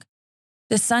 yards long.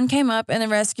 The sun came up and the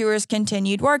rescuers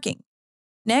continued working.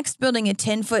 Next, building a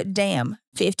 10-foot dam,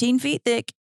 15 feet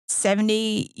thick,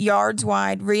 70 yards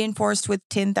wide, reinforced with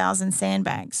 10,000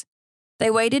 sandbags. They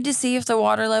waited to see if the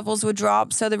water levels would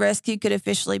drop so the rescue could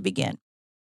officially begin.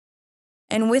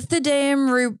 And with the dam,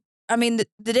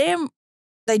 the dam,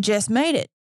 they just made it.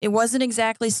 It wasn't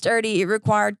exactly sturdy. It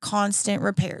required constant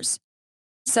repairs.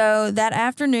 So that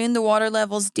afternoon, the water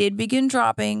levels did begin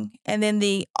dropping, and then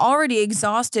the already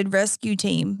exhausted rescue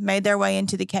team made their way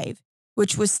into the cave.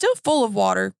 which was still full of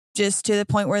water, just to the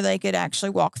point where they could actually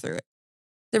walk through it.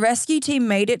 The rescue team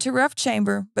made it to Rough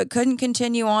Chamber, but couldn't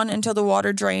continue on until the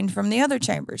water drained from the other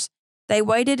chambers. They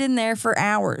waited in there for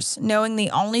hours, knowing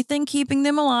the only thing keeping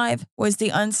them alive was the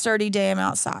unsturdy dam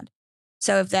outside.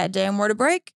 So if that dam were to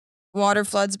break, water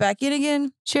floods back in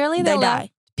again, Surely they they die.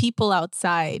 left people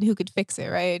outside who could fix it,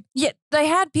 right? Yet they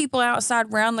had people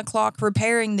outside round the clock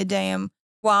repairing the dam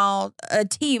while a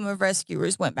team of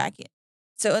rescuers went back in.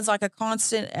 So it's like a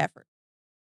constant effort.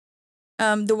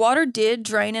 The water did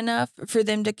drain enough for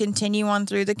them to continue on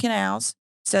through the canals,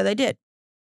 so they did.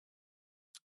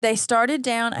 They started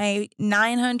down a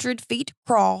 900 feet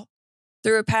crawl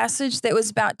through a passage that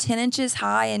was about 10 inches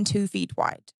high and 2 feet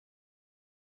wide.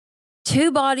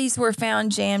 2 bodies were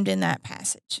found jammed in that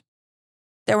passage.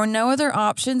 There were no other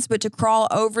options but to crawl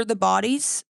over the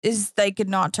bodies, as they could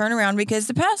not turn around because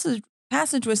the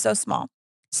passage was so small.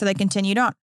 So they continued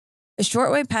on. A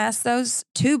short way past those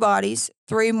 2 bodies,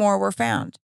 3 more were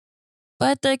found.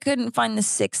 But they couldn't find the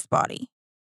 6th body.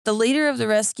 The leader of the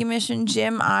rescue mission,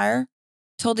 Jim Eyre,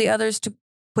 told the others to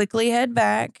quickly head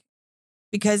back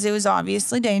because it was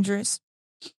obviously dangerous.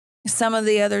 Some of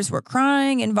the others were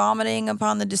crying and vomiting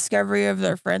upon the discovery of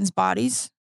their friends' bodies,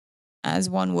 as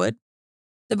one would.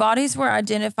 The bodies were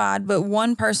identified, but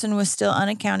one person was still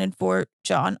unaccounted for,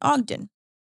 John Ogden.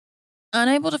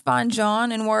 Unable to find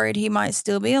John and worried he might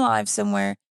still be alive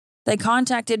somewhere, they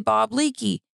contacted Bob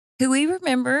Leakey, who we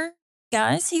remember,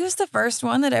 guys, he was the first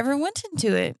one that ever went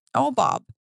into it. Oh, Bob.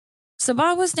 So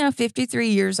Bob was now 53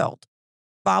 years old.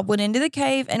 Bob went into the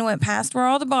cave and went past where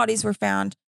all the bodies were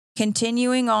found,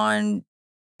 continuing on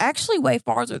actually way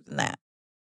farther than that.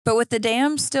 But with the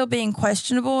dam still being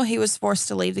questionable, he was forced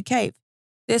to leave the cave.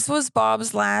 This was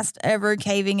Bob's last ever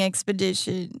caving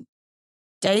expedition.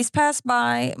 Days passed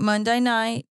by. Monday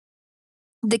night,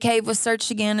 the cave was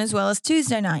searched again, as well as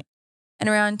Tuesday night. And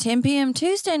around 10 p.m.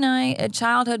 Tuesday night, a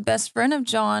childhood best friend of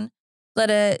John led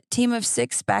a team of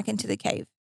 6 back into the cave.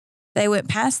 They went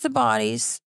past the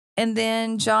bodies, and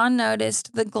then John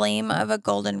noticed the gleam of a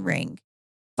golden ring,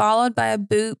 followed by a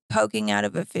boot poking out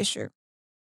of a fissure.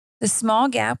 The small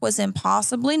gap was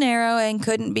impossibly narrow and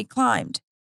couldn't be climbed,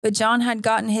 but John had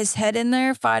gotten his head in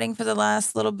there fighting for the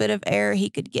last little bit of air he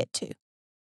could get to.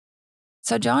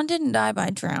 So John didn't die by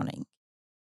drowning.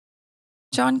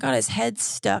 John got his head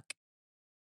stuck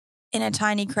in a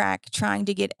tiny crack trying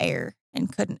to get air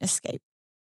and couldn't escape.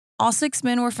 All 6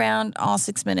 men were found. All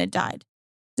 6 men had died.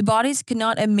 The bodies could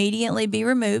not immediately be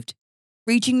removed.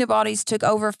 Reaching the bodies took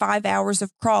over 5 hours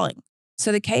of crawling,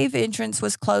 so the cave entrance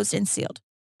was closed and sealed.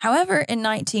 However, in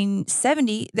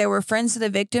 1970, there were friends of the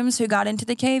victims who got into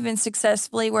the cave and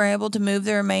successfully were able to move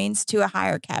the remains to a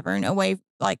higher cavern away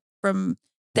from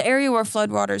the area where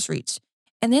floodwaters reached.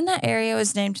 And then that area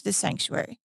was named the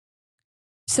sanctuary.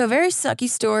 So very sucky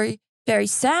story, very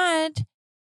sad,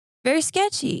 very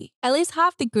sketchy. At least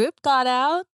half the group got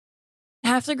out.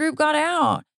 Half the group got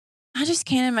out. I just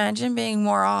can't imagine being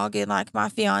Morag and like my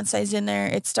fiance's in there.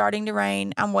 It's starting to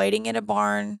rain. I'm waiting in a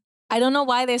barn. I don't know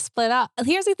why they split up.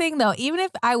 Here's the thing though. Even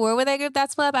if I were with a group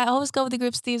that split up, I always go with the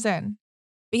group Steve's in.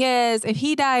 Because if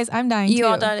he dies, I'm dying too. You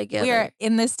all die together. We are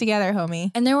in this together,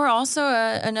 homie. And there were also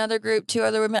another group, 2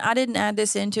 other women. I didn't add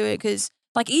this into it because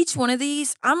like each one of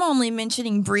these, I'm only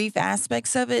mentioning brief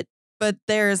aspects of it, but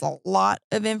there's a lot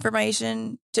of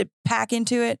information to pack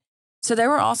into it. So there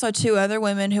were also 2 other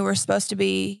women who were supposed to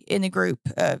be in the group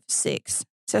of 6.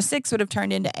 So 6 would have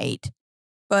turned into 8.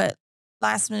 But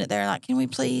last minute, they're like, can we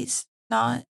please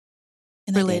not?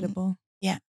 And they didn't. Relatable.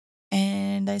 Yeah.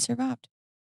 And they survived.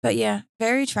 But yeah,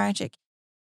 very tragic.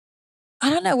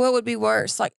 I don't know what would be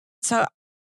worse. Like, so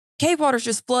cave water's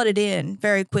just flooded in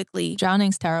very quickly.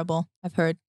 Drowning's terrible, I've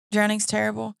heard. Drowning's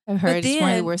terrible. I've heard But it's one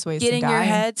of the then worst ways to getting die. your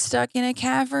head stuck in a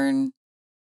cavern,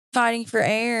 fighting for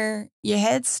air, your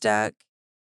head's stuck.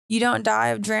 You don't die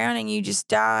of drowning, you just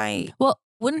die. Well,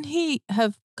 wouldn't he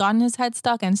have gotten his head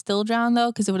stuck and still drowned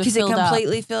though? Because it would have filled up. Because it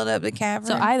completely filled up the cavern.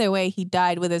 So either way, he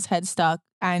died with his head stuck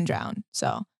and drowned.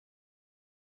 So,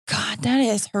 God, that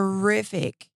is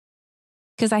horrific.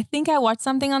 Because I think I watched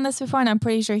something on this before and I'm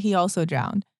pretty sure he also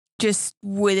drowned. Just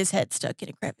with his head stuck in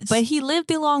a crevice. But he lived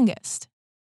the longest.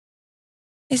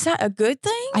 Is that a good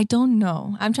thing? I don't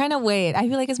know. I'm trying to weigh it. I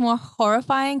feel like it's more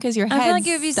horrifying because your head's I feel like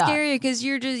it would be stuck. scary because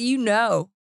you're just, you know.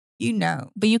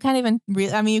 But you can't even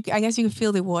really, I mean, I guess you could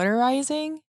feel the water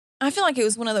rising. I feel like it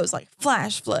was one of those like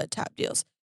flash flood type deals.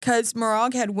 Because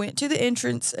Morag had went to the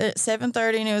entrance at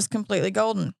 7:30 and it was completely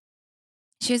golden.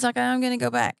 She was like, I'm going to go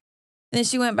back. And then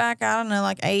she went back, I don't know,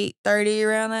 like 8:30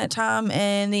 around that time.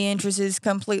 And the entrance is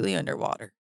completely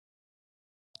underwater.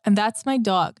 And that's my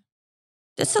dog.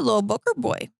 That's a little Booker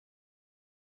boy.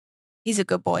 He's a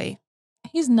good boy.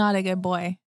 He's not a good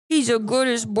boy. He's a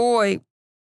goodest boy.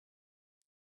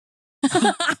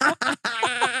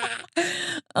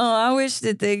 Oh, I wish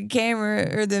that the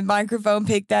camera or the microphone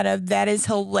picked that up. That is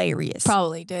hilarious.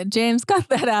 Probably did. James, cut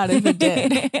that out if it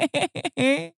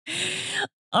did.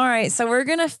 All right, so we're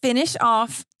going to finish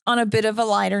off on a bit of a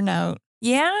lighter note.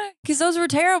 Yeah? Because those were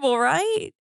terrible,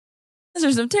 right? Those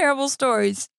are some terrible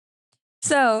stories.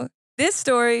 So this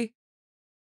story,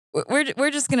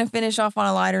 we're just going to finish off on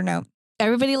a lighter note.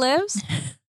 Everybody lives?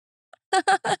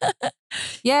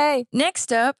 Yay.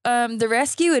 Next up, the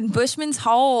rescue in Bushman's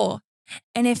Hole.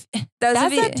 And if those That's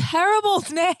of you... a terrible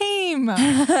name.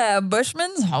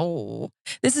 Bushman's Hole.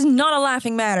 This is not a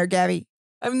laughing matter, Gabby.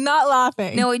 I'm not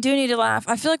laughing. No, we do need to laugh.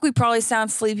 I feel like we probably sound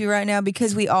sleepy right now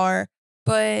because we are.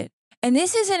 But, and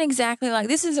this isn't exactly like,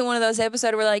 this isn't one of those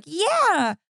episodes where we're like,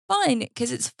 yeah, fun,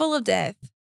 because it's full of death.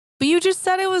 But you just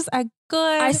said it was a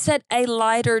good... I said a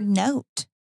lighter note.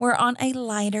 We're on a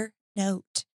lighter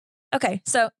note. Okay,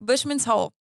 so Bushman's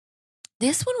Hole.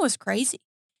 This one was crazy.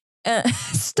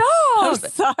 Stop! I'm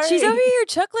sorry. She's over here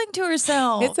chuckling to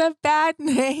herself. It's a bad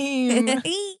name.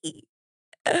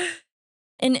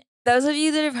 And those of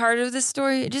you that have heard of this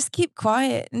story, just keep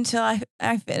quiet until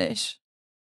I finish.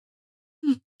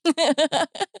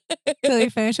 Till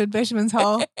you finish with Bushman's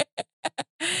Hole.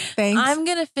 Thanks. I'm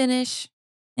going to finish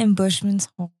in Bushman's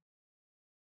Hole.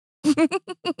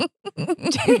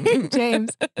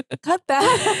 James, cut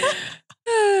that.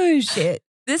 Oh, shit.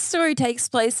 This story takes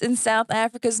place in South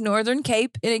Africa's Northern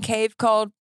Cape in a cave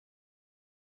called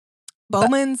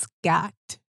Bowman's Gat.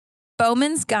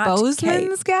 Bowman's Gat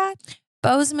Bozeman's Gat?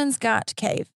 Bozeman's Gat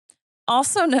Cave,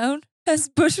 also known as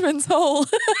Bushman's Hole.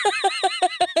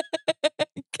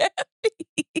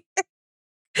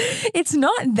 It's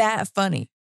not that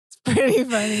funny. It's pretty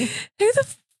funny.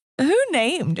 Who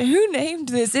named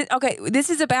this? Okay, this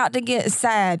is about to get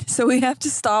sad, so we have to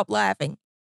stop laughing.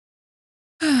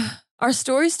 Our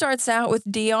story starts out with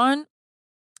Dion.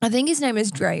 I think his name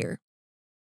is Dreyer.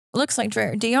 Looks like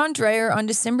Dreyer. Dion Dreyer on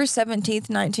December 17th,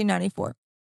 1994.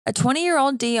 A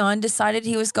 20-year-old Dion decided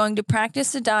he was going to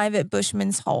practice a dive at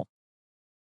Bushman's Hole.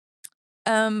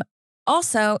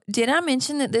 Also, did I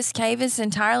mention that this cave is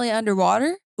entirely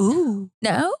underwater? Ooh.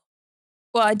 No?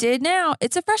 Well, I did now.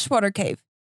 It's a freshwater cave.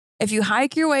 If you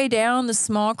hike your way down the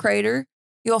small crater,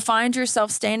 you'll find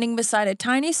yourself standing beside a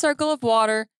tiny circle of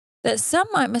water that some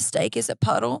might mistake as a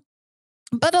puddle.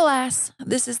 But alas,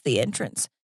 this is the entrance.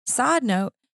 Side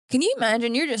note, can you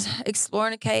imagine you're just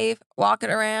exploring a cave, walking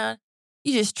around,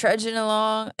 you're just trudging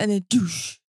along, and then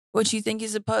douche, what you think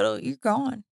is a puddle, you're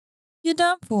gone. You're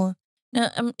done for.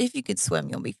 Now, if you could swim,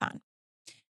 you'll be fine.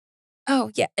 Oh,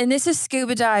 yeah, and this is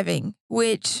scuba diving,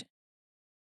 which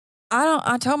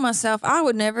I told myself I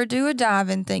would never do a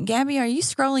diving thing. Gabby, are you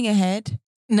scrolling ahead?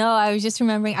 No, I was just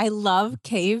remembering I love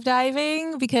cave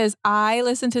diving because I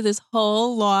listened to this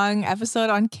whole long episode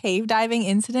on cave diving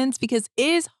incidents because it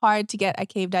is hard to get a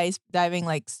cave diving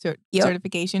like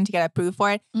certification to get approved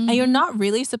for it. Mm-hmm. And you're not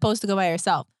really supposed to go by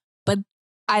yourself. But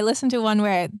I listened to one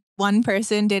where one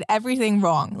person did everything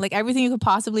wrong, like everything you could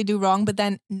possibly do wrong, but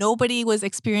then nobody was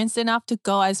experienced enough to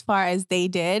go as far as they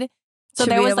did. So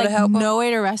there was like no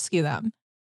way to rescue them.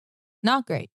 Not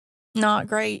great. Not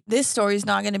great. This story is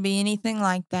not going to be anything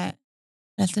like that.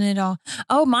 Nothing at all.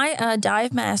 Oh, my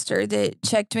dive master that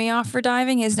checked me off for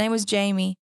diving, his name was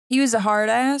Jamie. He was a hard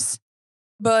ass,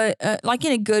 but like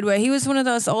in a good way. He was one of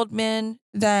those old men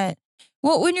that,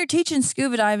 well, when you're teaching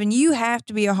scuba diving, you have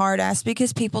to be a hard ass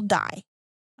because people die.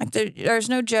 Like there's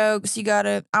no jokes.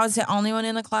 I was the only one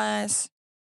in the class.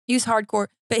 He was hardcore,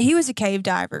 but he was a cave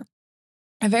diver.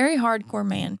 A very hardcore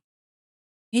man.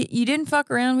 You didn't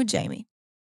fuck around with Jamie.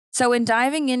 So in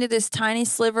diving into this tiny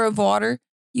sliver of water,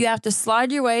 you have to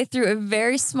slide your way through a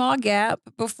very small gap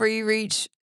before you reach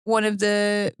one of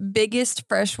the biggest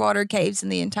freshwater caves in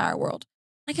the entire world.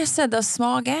 Like I said, those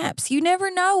small gaps. You never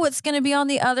know what's going to be on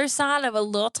the other side of a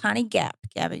little tiny gap,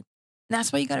 Gabby. And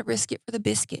that's why you got to risk it for the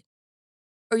biscuit.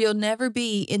 Or you'll never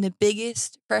be in the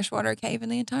biggest freshwater cave in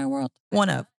the entire world. One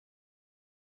of.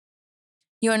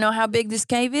 You want to know how big this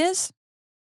cave is?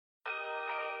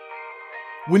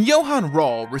 When Johann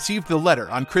Rall received the letter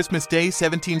on Christmas Day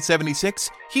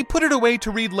 1776, he put it away to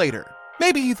read later.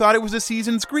 Maybe he thought it was a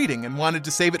season's greeting and wanted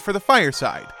to save it for the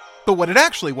fireside. But what it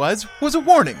actually was a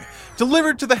warning,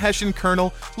 delivered to the Hessian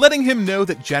colonel, letting him know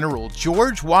that General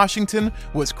George Washington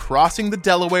was crossing the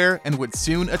Delaware and would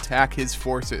soon attack his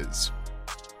forces.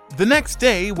 The next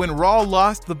day, when Rall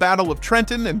lost the Battle of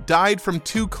Trenton and died from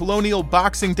 2 colonial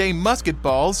Boxing Day musket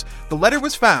balls, the letter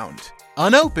was found,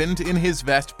 unopened in his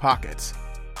vest pocket.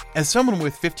 As someone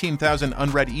with 15,000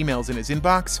 unread emails in his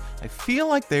inbox, I feel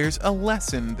like there's a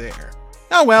lesson there.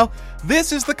 Oh well,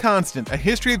 this is The Constant, a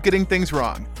history of getting things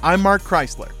wrong. I'm Mark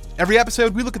Chrysler. Every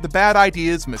episode, we look at the bad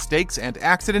ideas, mistakes, and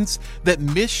accidents that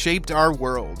misshaped our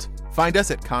world. Find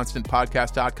us at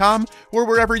constantpodcast.com or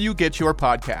wherever you get your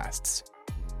podcasts.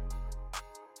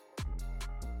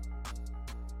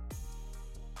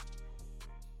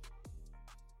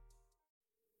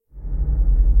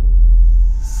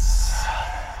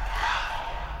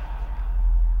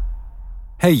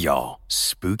 Hey y'all,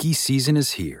 spooky season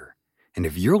is here. And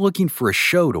if you're looking for a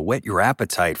show to whet your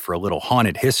appetite for a little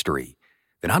haunted history,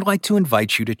 then I'd like to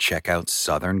invite you to check out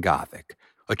Southern Gothic,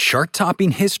 a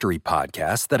chart-topping history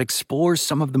podcast that explores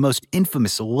some of the most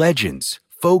infamous legends,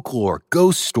 folklore,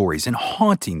 ghost stories, and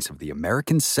hauntings of the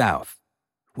American South.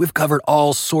 We've covered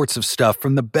all sorts of stuff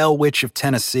from the Bell Witch of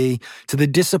Tennessee to the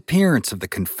disappearance of the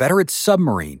Confederate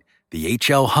submarine, the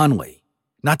H.L. Hunley.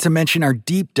 Not to mention our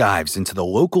deep dives into the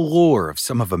local lore of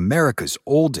some of America's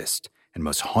oldest and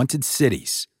most haunted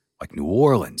cities, like New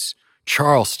Orleans,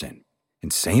 Charleston,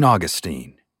 and St.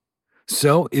 Augustine.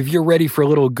 So, if you're ready for a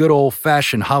little good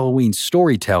old-fashioned Halloween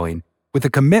storytelling with a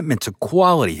commitment to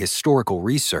quality historical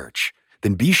research,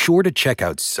 then be sure to check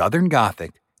out Southern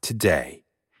Gothic today.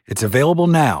 It's available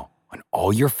now on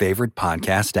all your favorite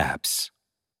podcast apps.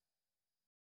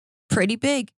 Pretty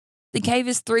big. The cave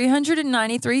is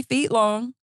 393 feet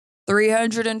long,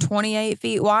 328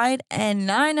 feet wide, and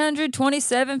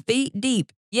 927 feet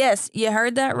deep. Yes, you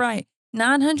heard that right.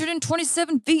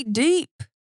 927 feet deep.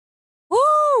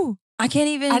 Woo! I can't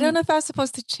even. I don't know if I was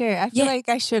supposed to cheer. I feel like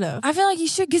I should have. I feel like you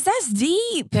should, because that's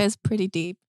deep. That's pretty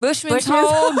deep. Bushman's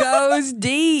hole goes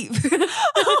deep.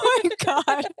 Oh my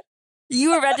God.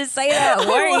 You were about to say that,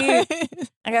 weren't you?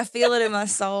 I got to feel it in my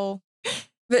soul.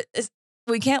 But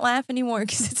we can't laugh anymore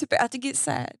because it's about to get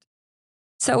sad.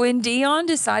 So when Dion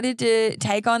decided to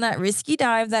take on that risky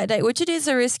dive that day, which it is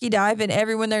a risky dive and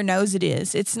everyone there knows it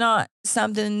is. It's not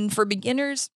something for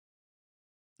beginners.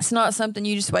 It's not something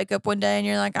you just wake up one day and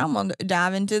you're like, I'm going to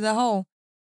dive into the hole.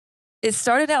 It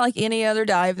started out like any other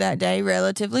dive that day,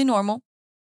 relatively normal.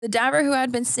 The diver who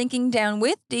had been sinking down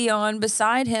with Dion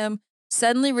beside him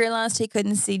suddenly realized he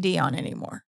couldn't see Dion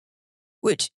anymore.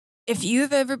 Which, if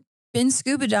you've ever been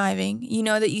scuba diving, you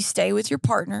know that you stay with your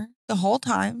partner the whole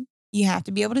time. You have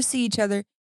to be able to see each other.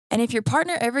 And if your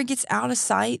partner ever gets out of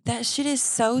sight, that shit is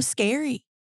so scary.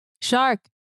 Shark.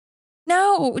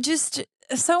 No, just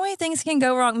so many things can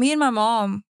go wrong. Me and my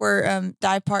mom were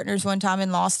dive partners one time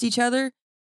and lost each other.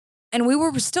 And we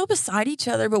were still beside each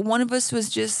other, but one of us was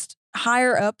just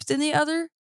higher up than the other.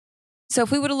 So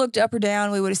if we would have looked up or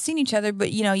down, we would have seen each other.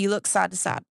 But, you know, you look side to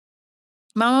side.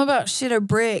 Mama about shit a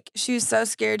brick. She was so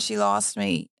scared she lost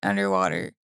me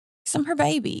underwater. 'Cause I'm her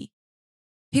baby.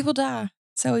 People die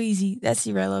so easy. That's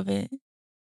irrelevant.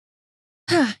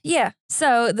 Yeah.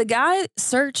 So the guy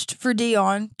searched for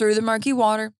Dion through the murky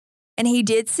water, and he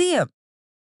did see him.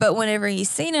 But whenever he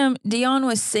seen him, Dion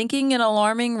was sinking at an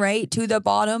alarming rate to the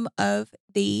bottom of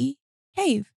the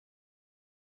cave.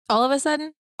 All of a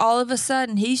sudden? All of a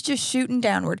sudden, he's just shooting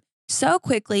downward so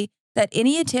quickly that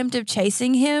any attempt of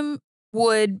chasing him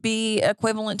would be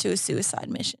equivalent to a suicide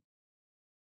mission.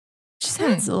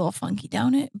 Sounds a little funky,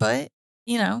 don't it? But,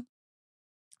 you know,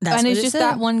 that's and what it's just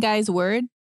that one guy's word?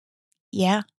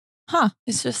 Yeah. Huh.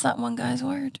 It's just that one guy's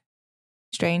word.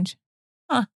 Strange.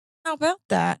 Huh. How about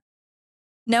that?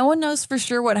 No one knows for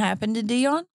sure what happened to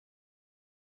Dion,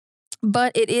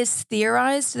 but it is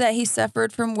theorized that he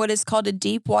suffered from what is called a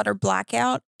deep water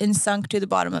blackout and sunk to the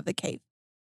bottom of the cave.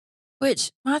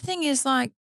 Which, my thing is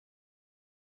like,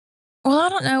 well, I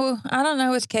don't know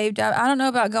with cave dive. I don't know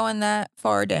about going that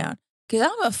far down because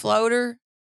I'm a floater.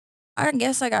 I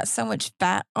guess I got so much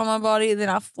fat on my body that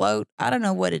I float. I don't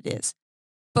know what it is,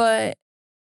 but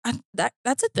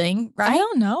that's a thing, right? I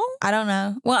don't know. I don't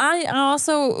know. Well,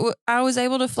 I was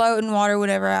able to float in water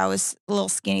whenever I was a little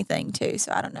skinny thing too,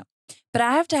 so I don't know. But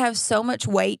I have to have so much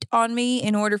weight on me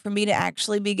in order for me to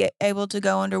actually be able to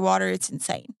go underwater. It's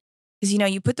insane. Because, you know,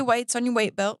 you put the weights on your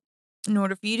weight belt in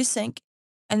order for you to sink.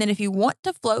 And then if you want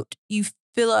to float, you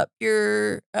fill up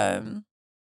your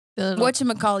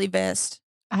whatchamacallit vest.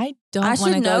 I don't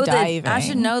want to go diving. I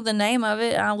should know the name of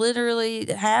it. I literally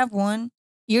have one.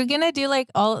 You're going to do like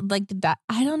all like the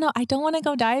I don't know. I don't want to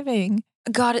go diving.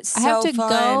 God, it's so I have to fun.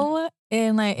 Go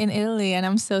in Italy and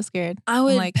I'm so scared. I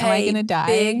would I'm like, pay am I gonna die?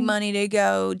 Big money to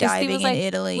go diving in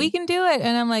Italy. We can do it.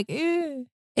 And I'm like, ew.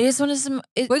 It is one of some.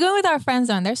 We're going with our friends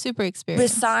on. They're super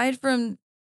experienced. Aside from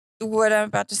what I'm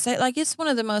about to say. Like, it's one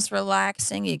of the most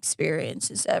relaxing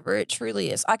experiences ever. It truly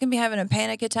is. I can be having a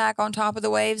panic attack on top of the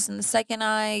waves, and the second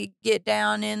I get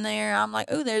down in there, I'm like,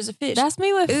 oh, there's a fish. That's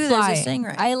me with Ooh, flying. there's a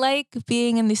stingray. I like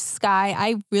being in the sky.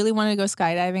 I really want to go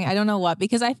skydiving. I don't know what,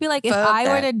 because I feel like if I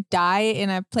were to die in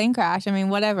a plane crash, I mean,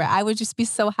 whatever, I would just be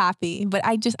so happy. But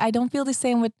I don't feel the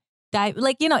same with dive.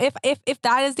 Like, you know, if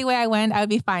that is the way I went, I would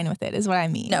be fine with it, is what I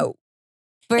mean. No.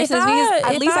 Versus because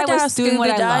at least I was doing what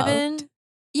I loved.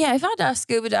 Yeah, if I die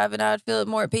scuba diving, I would feel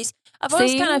more at peace. I've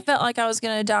always kind of felt like I was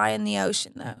going to die in the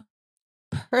ocean, though.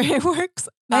 It works.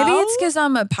 Maybe it's because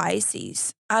I'm a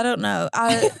Pisces. I don't know.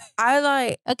 I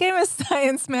like. Okay, Miss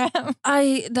Science, ma'am.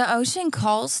 The ocean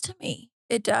calls to me.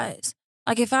 It does.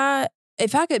 Like if I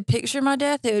could picture my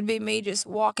death, it would be me just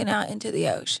walking out into the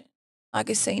ocean, like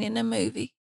a scene in a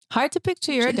movie. Hard to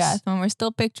picture your death when we're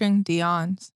still picturing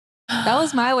Dion's. That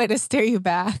was my way to steer you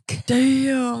back.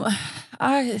 Damn.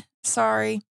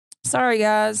 Sorry,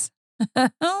 guys.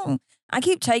 I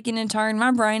keep taking a turn.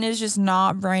 My brain is just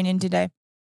not braining today.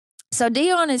 So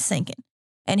Dion is sinking,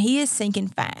 and he is sinking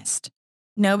fast.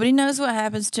 Nobody knows what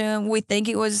happens to him. We think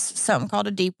it was something called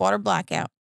a deep water blackout,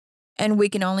 and we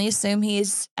can only assume he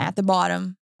is at the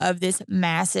bottom of this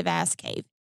massive ass cave.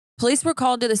 Police were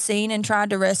called to the scene and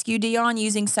tried to rescue Dion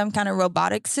using some kind of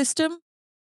robotic system.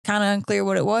 Kind of unclear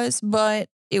what it was, but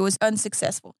it was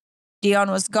unsuccessful. Dion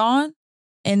was gone,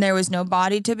 and there was no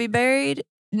body to be buried.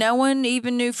 No one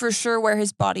even knew for sure where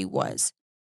his body was.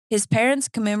 His parents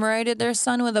commemorated their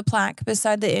son with a plaque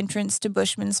beside the entrance to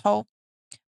Bushman's Hole.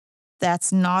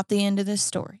 That's not the end of this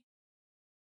story.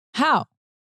 How?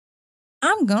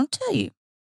 I'm going to tell you.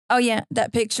 Oh, yeah,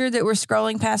 that picture that we're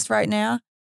scrolling past right now,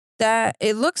 that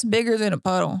it looks bigger than a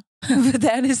puddle, but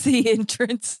that is the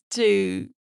entrance to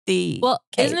the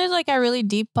cave. Isn't it like a really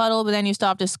deep puddle, but then you still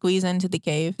have to squeeze into the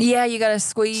cave? Yeah, you got to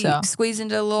squeeze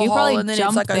into a little hole, and then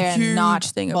it's like a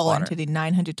huge thing of water. Into the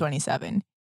 927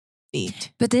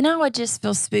 feet. But then I would just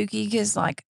feel spooky because,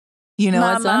 like, you know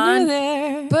what's under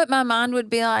there. But my mind would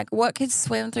be like, what could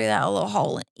swim through that little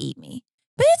hole and eat me?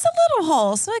 But it's a little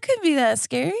hole, so it couldn't be that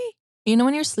scary. You know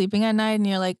when you're sleeping at night and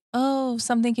you're like, oh,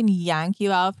 something can yank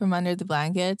you out from under the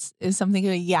blankets? Is something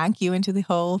going to yank you into the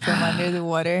hole from under the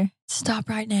water? Stop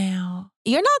right now.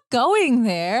 You're not going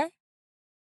there.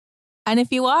 And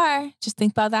if you are, just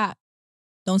think about that.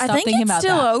 Don't stop thinking about that.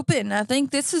 I think it's still open. I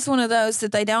think this is one of those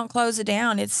that they don't close it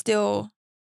down. It's still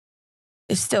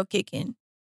kicking.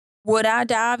 Would I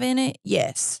dive in it?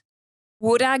 Yes.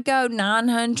 Would I go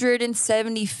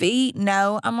 970 feet?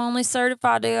 No, I'm only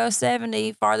certified to go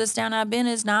 70. Farthest down I've been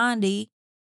is 90.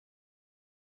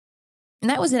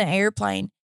 And that was in an airplane.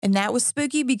 And that was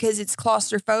spooky because it's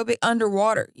claustrophobic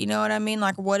underwater. You know what I mean?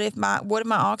 Like, what if my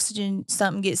oxygen,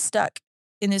 something gets stuck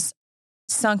in this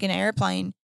sunken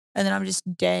airplane and then I'm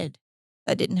just dead?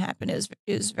 That didn't happen. It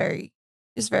was very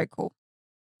cool.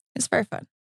 It's very fun.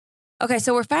 Okay,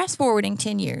 so we're fast forwarding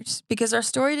 10 years because our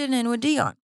story didn't end with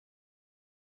Dion.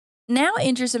 Now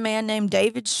enters a man named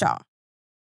David Shaw.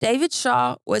 David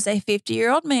Shaw was a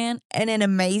 50-year-old man and an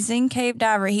amazing cave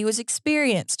diver. He was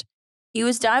experienced. He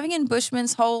was diving in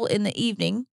Bushman's Hole in the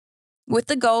evening with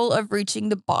the goal of reaching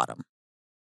the bottom.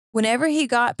 Whenever he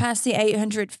got past the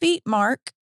 800 feet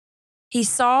mark, he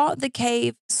saw the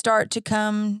cave start to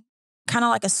come kind of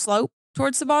like a slope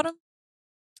towards the bottom.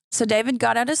 So David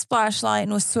got out his flashlight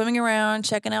and was swimming around,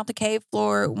 checking out the cave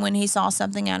floor when he saw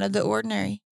something out of the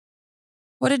ordinary.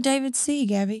 What did David see,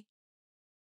 Gabby?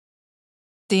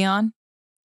 Dion.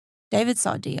 David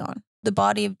saw Dion, the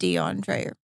body of Dion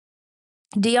Dreyer.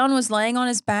 Dion was laying on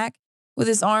his back with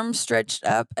his arms stretched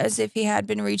up as if he had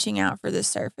been reaching out for the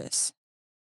surface,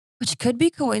 which could be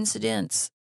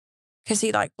coincidence because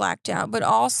he blacked out, but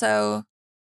also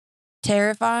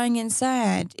terrifying and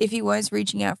sad if he was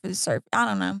reaching out for the surface. I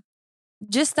don't know.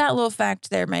 Just that little fact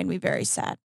there made me very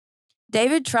sad.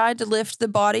 David tried to lift the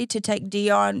body to take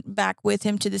Dion back with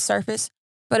him to the surface,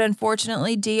 but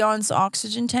unfortunately, Dion's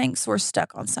oxygen tanks were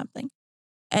stuck on something.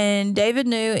 And David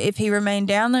knew if he remained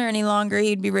down there any longer,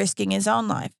 he'd be risking his own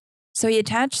life. So he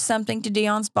attached something to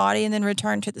Dion's body and then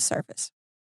returned to the surface.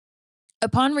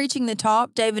 Upon reaching the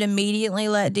top, David immediately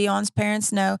let Dion's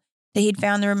parents know that he'd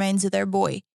found the remains of their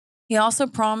boy. He also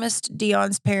promised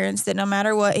Dion's parents that no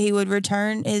matter what, he would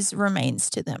return his remains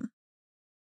to them.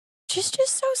 Just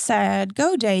so sad.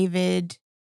 Go, David.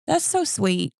 That's so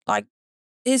sweet. Like,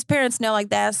 his parents know,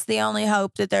 that's the only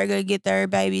hope that they're going to get their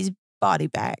baby's body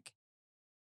back.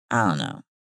 I don't know.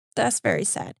 That's very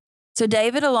sad. So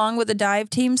David, along with the dive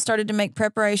team, started to make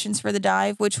preparations for the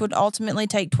dive, which would ultimately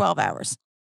take 12 hours.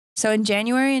 So in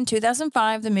January in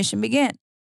 2005, the mission began.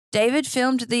 David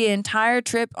filmed the entire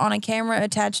trip on a camera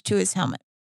attached to his helmet.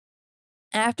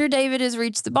 After David has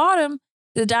reached the bottom,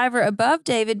 the diver above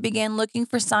David began looking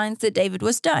for signs that David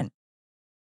was done.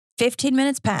 15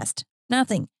 minutes passed.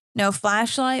 Nothing. No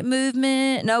flashlight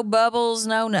movement, no bubbles,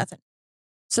 no nothing.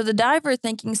 So the diver,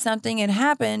 thinking something had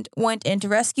happened, went into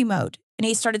rescue mode, and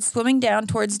he started swimming down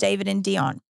towards David and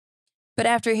Dion. But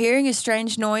after hearing a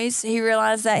strange noise, he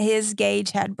realized that his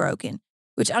gauge had broken,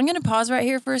 which I'm going to pause right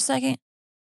here for a second.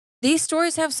 These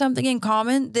stories have something in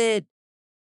common that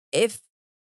if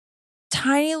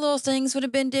tiny little things would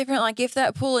have been different, like if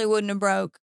that pulley wouldn't have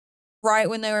broke right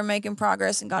when they were making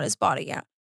progress and got his body out,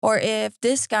 or if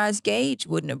this guy's gauge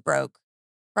wouldn't have broke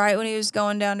right when he was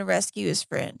going down to rescue his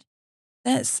friend.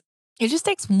 It just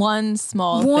takes one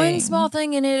small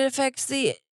thing and it affects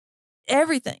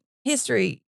everything.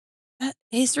 History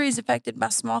is affected by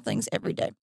small things every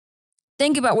day.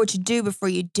 Think about what you do before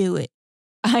you do it.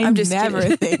 I'm just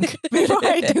never think before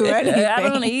I do anything. I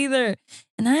don't either.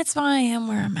 And that's why I am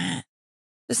where I'm at.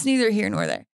 It's neither here nor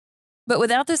there. But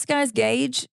without this guy's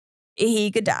gauge, he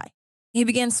could die. He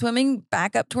began swimming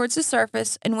back up towards the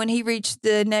surface, and when he reached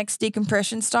the next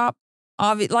decompression stop,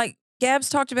 like Gabs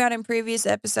talked about in previous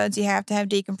episodes, you have to have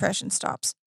decompression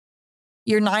stops.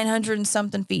 You're 900 and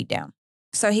something feet down.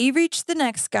 So he reached the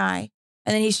next guy,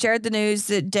 and then he shared the news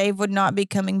that Dave would not be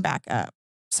coming back up.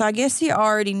 So I guess he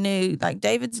already knew, like,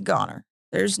 David's a goner.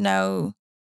 He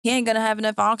ain't going to have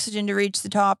enough oxygen to reach the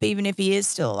top, even if he is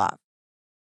still alive.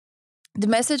 The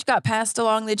message got passed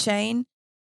along the chain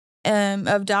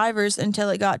of divers until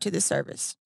it got to the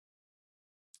surface.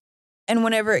 And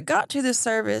whenever it got to the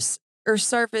surface,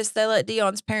 they let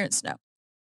Dion's parents know.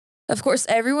 Of course,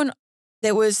 everyone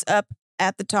that was up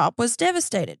at the top was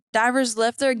devastated. Divers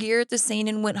left their gear at the scene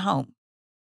and went home.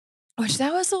 Which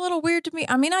that was a little weird to me.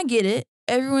 I mean, I get it.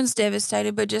 Everyone's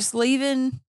devastated, but just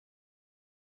leaving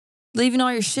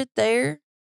all your shit there.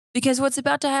 Because what's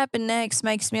about to happen next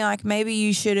makes me like maybe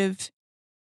you should have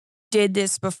did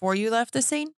this before you left the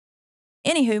scene.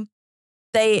 Anywho,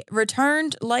 they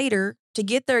returned later to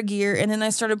get their gear, and then they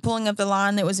started pulling up the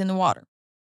line that was in the water.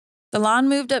 The line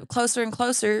moved up closer and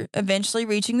closer, eventually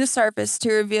reaching the surface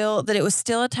to reveal that it was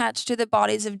still attached to the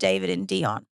bodies of David and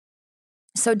Dion.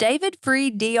 So David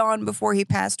freed Dion before he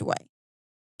passed away.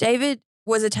 David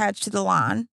was attached to the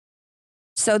line,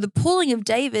 so the pulling of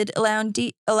David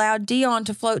allowed Dion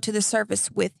to float to the surface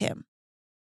with him.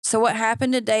 So what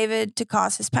happened to David to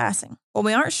cause his passing? Well,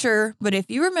 we aren't sure, but if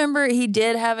you remember, he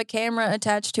did have a camera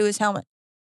attached to his helmet.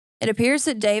 It appears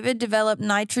that David developed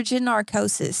nitrogen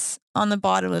narcosis on the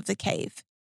bottom of the cave,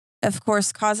 of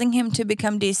course, causing him to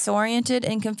become disoriented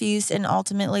and confused and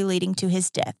ultimately leading to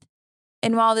his death.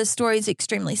 And while this story is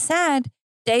extremely sad,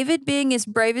 David, being as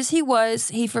brave as he was,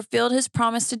 he fulfilled his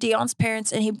promise to Dion's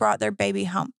parents and he brought their baby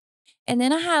home. And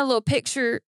then I had a little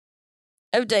picture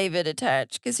of David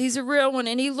attached because he's a real one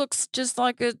and he looks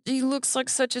like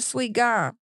such a sweet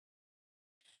guy.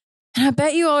 And I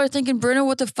bet you all are thinking, Brenda,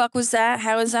 what the fuck was that?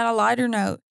 How is that a lighter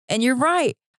note? And you're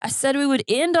right. I said we would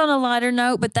end on a lighter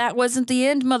note, but that wasn't the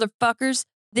end, motherfuckers.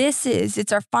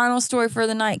 It's our final story for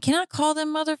the night. Can I call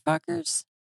them motherfuckers?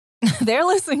 They're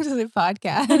listening to the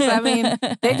podcast. I mean,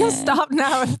 they can stop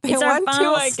now if they want to. It's our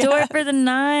final story for the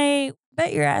night.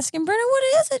 Bet you're asking, Brenda, what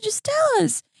is it? Just tell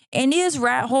us. India's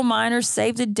rat hole miners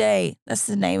saved the day. That's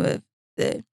the name of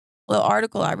the little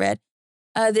article I read.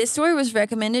 This story was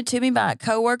recommended to me by a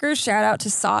coworker. Shout out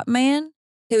to Sot Man,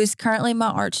 who is currently my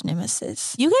arch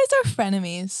nemesis. You guys are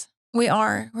frenemies. We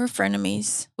are. We're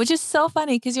frenemies. Which is so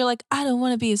funny because you're like, I don't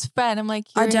want to be his friend. I'm like,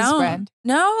 you're his friend.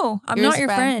 No, I'm not your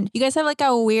friend. You guys have like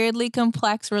a weirdly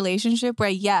complex relationship where,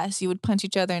 yes, you would punch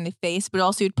each other in the face, but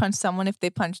also you'd punch someone if they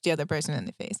punched the other person in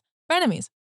the face. Frenemies.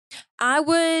 I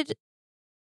would,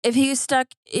 if he was stuck,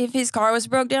 if his car was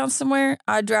broke down somewhere,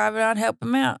 I'd drive it, I'd help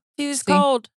him out. If he was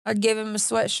cold, I'd give him a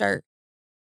sweatshirt.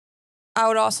 I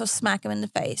would also smack him in the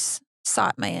face.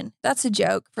 Sot Man. That's a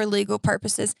joke for legal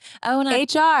purposes. Oh, and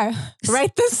HR,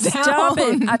 write this down. Stop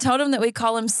it. I told him that we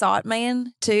call him Sot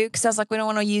Man too, because I was like, we don't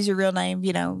want to use your real name,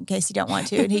 in case you don't want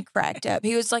to. And he cracked up.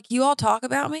 He was like, you all talk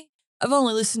about me? I've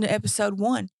only listened to episode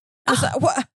 1. I was like,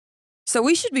 what? So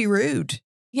we should be rude.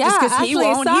 Yeah, actually,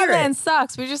 Sot Man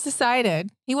sucks. We just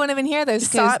decided. He won't even hear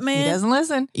this because he doesn't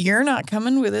listen. You're not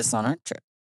coming with us on our trip.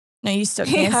 No, you still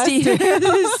can't, Steve.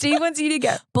 Steve wants you to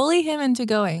go. Bully him into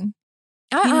going.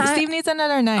 Steve needs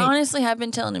another night. Honestly, I've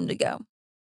been telling him to go.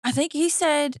 I think he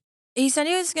said he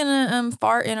was gonna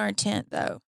fart in our tent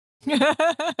though.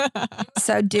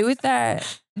 So do with that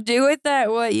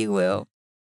what you will.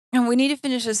 And we need to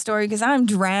finish this story because I'm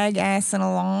drag assing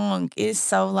along. It's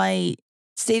so late.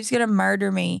 Steve's gonna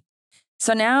murder me.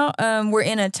 So now we're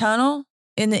in a tunnel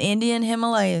in the Indian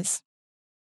Himalayas.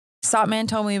 Sot Man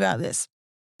told me about this.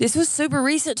 This was super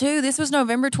recent too. This was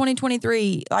November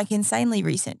 2023, like insanely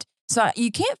recent. So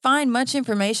you can't find much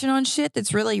information on shit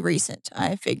that's really recent.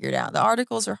 I figured out the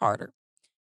articles are harder.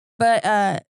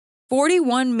 But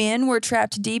 41 men were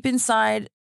trapped deep inside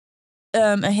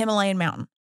a Himalayan mountain.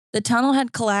 The tunnel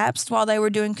had collapsed while they were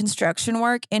doing construction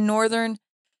work in northern.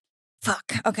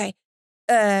 Uttarakhand.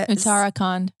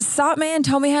 Sotman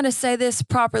told me how to say this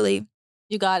properly.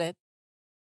 You got it.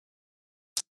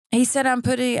 He said I'm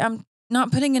not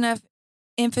putting enough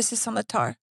emphasis on the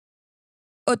tar.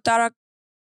 Uttarakhand?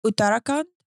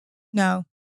 No.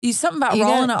 You something about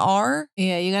rolling an R?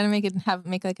 Yeah, you gotta make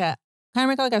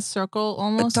like a circle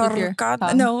almost. With your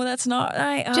no, that's not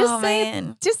right.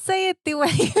 Just say it the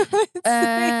way you would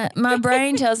say it. My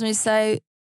brain tells me to say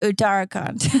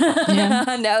Uttarakhand.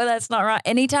 Yeah. No, that's not right.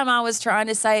 Anytime I was trying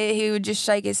to say it, he would just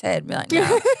shake his head and be like,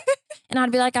 no. And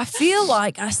I'd be like, I feel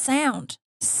like I sound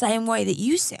the same way that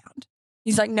you sound.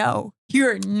 He's like, no,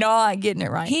 you're not getting it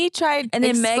right. He tried and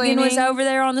then Megan was over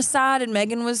there on the side and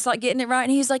Megan was like getting it right.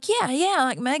 And he's like, yeah,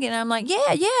 like Megan. I'm like,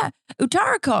 yeah,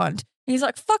 Uttarakhand. And he's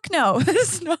like, fuck no,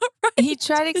 it's not right. He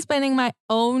tried explaining my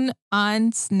own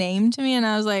aunt's name to me and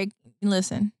I was like,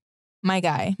 listen, my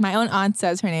guy, my own aunt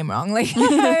says her name wrong. Like, I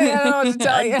don't know what to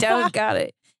tell you. I don't got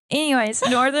it. Anyways,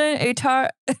 northern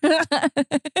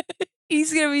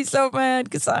He's going to be so mad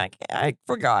because I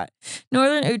forgot.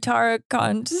 Northern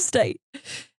Uttarakhand state.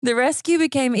 The rescue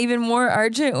became even more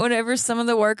urgent whenever some of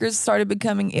the workers started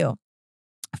becoming ill.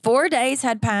 4 days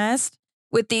had passed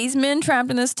with these men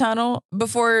trapped in this tunnel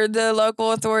before the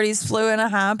local authorities flew in a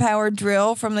high-powered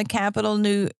drill from the capital,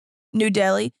 New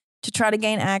Delhi, to try to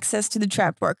gain access to the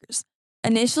trapped workers.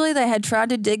 Initially, they had tried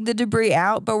to dig the debris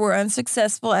out, but were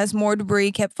unsuccessful as more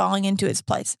debris kept falling into its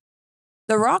place.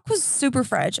 The rock was super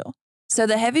fragile. So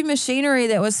the heavy machinery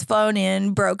that was flown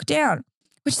in broke down,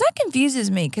 which that confuses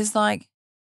me because, like,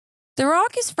 the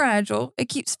rock is fragile. It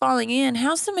keeps falling in.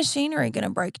 How's the machinery going to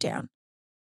break down?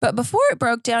 But before it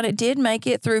broke down, it did make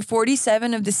it through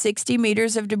 47 of the 60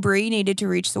 meters of debris needed to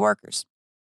reach the workers.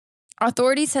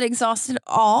 Authorities had exhausted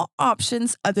all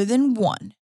options other than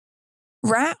one.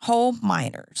 Rat hole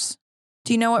miners.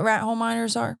 Do you know what rat hole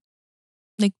miners are?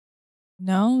 Like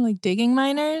digging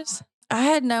miners? I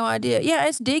had no idea. Yeah,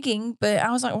 it's digging, but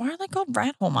I was like, why are they called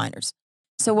rat hole miners?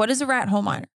 So what is a rat hole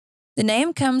miner? The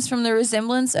name comes from the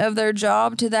resemblance of their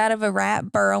job to that of a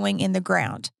rat burrowing in the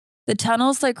ground. The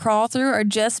tunnels they crawl through are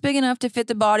just big enough to fit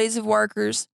the bodies of the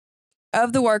workers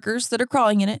that are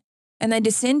crawling in it, and they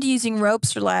descend using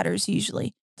ropes or ladders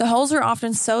usually. The holes are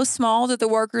often so small that the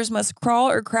workers must crawl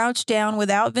or crouch down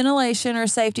without ventilation or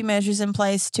safety measures in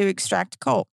place to extract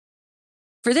coal.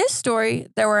 For this story,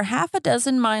 there were half a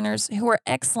dozen miners who were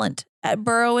excellent at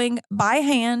burrowing by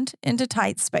hand into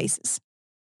tight spaces.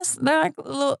 They're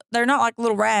not like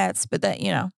little rats, but like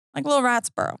little rats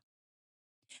burrow.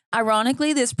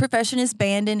 Ironically, this profession is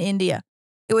banned in India.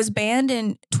 It was banned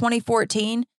in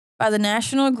 2014 by the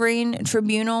National Green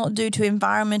Tribunal due to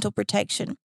environmental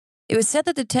protection. It was said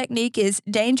that the technique is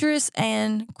dangerous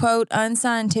and, quote,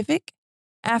 unscientific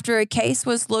after a case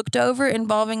was looked over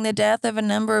involving the death of a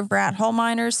number of rat hole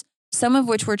miners, some of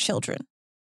which were children.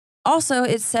 Also,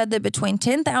 it's said that between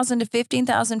 10,000 to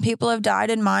 15,000 people have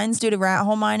died in mines due to rat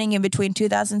hole mining in between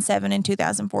 2007 and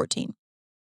 2014.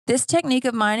 This technique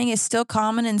of mining is still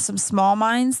common in some small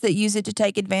mines that use it to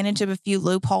take advantage of a few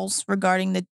loopholes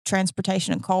regarding the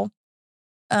transportation of coal.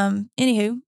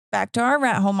 Anywho, back to our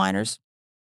rat hole miners.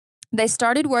 They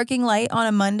started working late on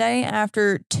a Monday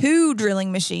after 2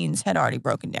 drilling machines had already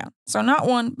broken down. So not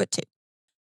 1, but 2.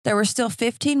 There were still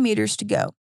 15 meters to go.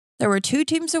 There were 2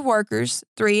 teams of workers,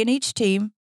 3 in each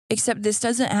team, except this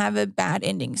doesn't have a bad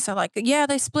ending. So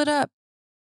they split up.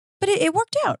 But it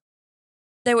worked out.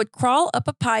 They would crawl up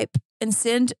a pipe and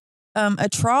send a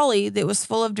trolley that was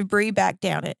full of debris back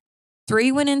down it. 3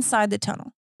 went inside the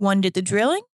tunnel. 1 did the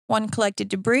drilling, 1 collected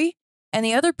debris, and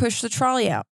the other pushed the trolley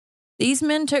out. These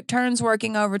men took turns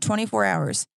working over 24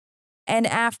 hours. And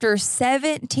after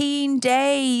 17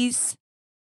 days,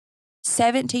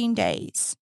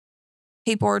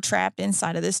 people were trapped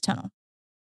inside of this tunnel.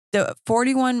 The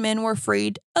 41 men were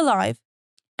freed alive.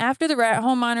 After the rat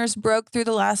hole miners broke through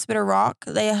the last bit of rock,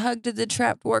 they hugged the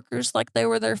trapped workers like they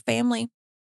were their family.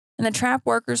 And the trapped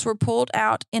workers were pulled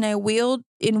out in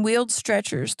wheeled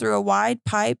stretchers through a wide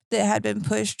pipe that had been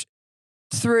pushed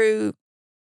through.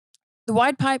 The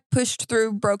wide pipe pushed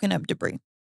through broken up debris.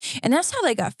 And that's how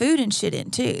they got food and shit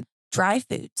in too. Dry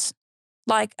foods.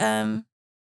 Like some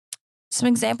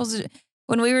examples.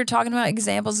 When we were talking about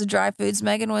examples of dry foods,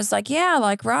 Megan was like, yeah,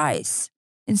 like rice.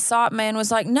 And Sotman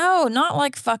was like, no, not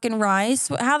like fucking rice.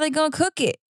 How are they going to cook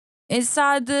it?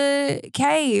 Inside the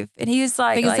cave. And he was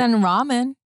like. Because then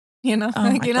ramen. You know, Oh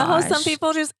like, my you know how some gosh.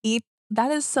 people just eat.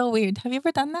 That is so weird. Have you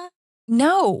ever done that?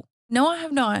 No, I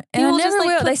have not, and People I just, never like,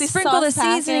 will. put They the sprinkle the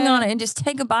sauce seasoning on packet. it and just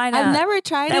take a bite out. I've never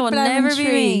tried That it, will but I'm never be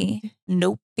me. intrigued.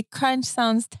 Nope. The crunch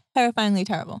sounds terrifyingly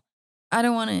terrible. I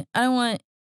don't want it. I don't want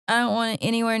it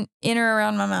anywhere in or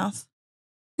around my mouth.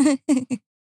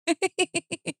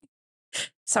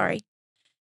 Sorry.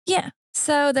 Yeah.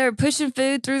 So they're pushing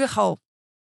food through the hole.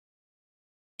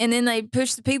 And then they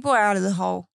push the people out of the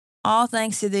hole. All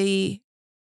thanks to the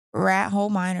rat hole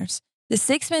miners. The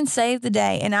 6 men saved the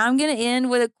day. And I'm going to end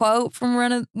with a quote from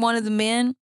one of the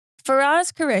men.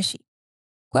 Faraz Qureshi.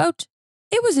 Quote,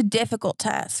 "It was a difficult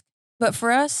task, but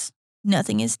for us,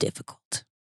 nothing is difficult."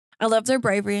 I love their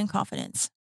bravery and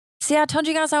confidence. See, I told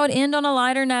you guys I would end on a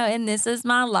lighter note, and this is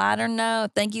my lighter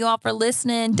note. Thank you all for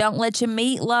listening. Don't let your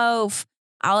meatloaf.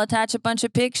 I'll attach a bunch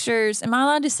of pictures. Am I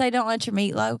allowed to say don't let your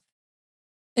meatloaf?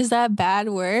 Is that a bad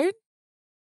word?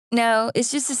 No,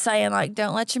 it's just a saying like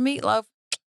don't let your meatloaf.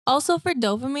 Also, for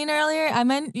dopamine earlier, I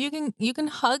meant you can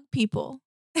hug people.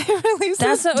 It releases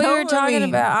That's what we were talking dopamine.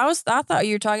 about. I thought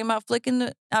you were talking about flicking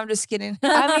the. I'm just kidding.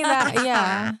 I mean, that,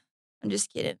 yeah. I'm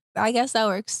just kidding. I guess that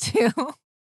works too.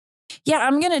 Yeah,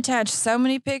 I'm gonna attach so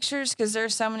many pictures because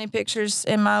there's so many pictures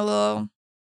in my little.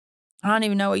 I don't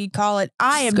even know what you call it.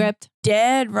 I am Script.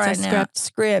 dead right It's a now.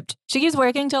 Script. She keeps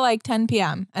working till like 10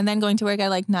 p.m. and then going to work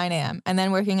at like 9 a.m. and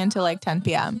then working until like 10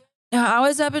 p.m. Now, I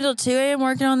was up until 2 a.m.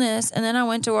 working on this, and then I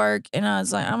went to work, and I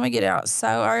was like, I'm gonna get out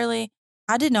so early.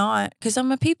 I did not, because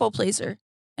I'm a people pleaser,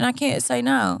 and I can't say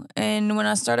no. And when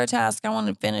I start a task, I want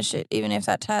to finish it, even if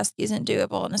that task isn't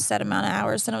doable in a set amount of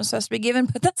hours that I'm supposed to be given.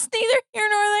 But that's neither here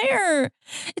nor there.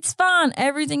 It's fine.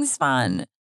 Everything's fine.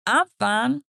 I'm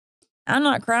fine. I'm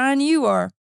not crying. You are.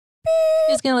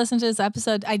 She's gonna listen to this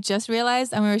episode. I just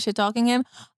realized, and we were shit talking him.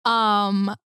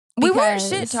 We weren't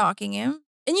shit talking him,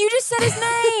 and you just said his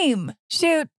name.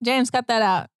 Shoot, James, cut that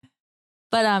out.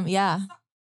 But yeah,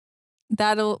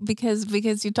 that'll because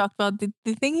you talked about the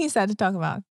thing he said to talk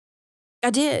about.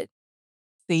 I did.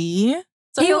 See,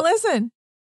 so he'll listen.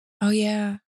 Oh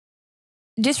yeah.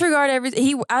 Disregard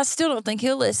everything. I still don't think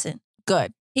he'll listen.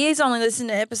 Good. He's only listened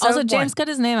to episode Also, 1. James cut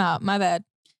his name out. My bad.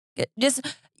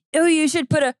 You should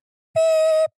put a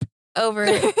beep over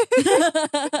it.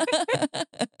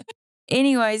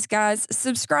 Anyways, guys,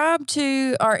 subscribe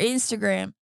to our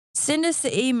Instagram. Send us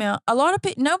the email. A lot of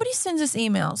people, nobody sends us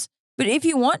emails, but if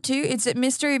you want to, it's at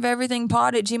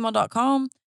mysteryofeverythingpod@gmail.com.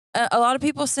 A lot of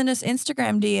people send us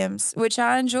Instagram DMs, which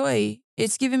I enjoy.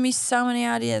 It's giving me so many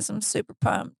ideas. I'm super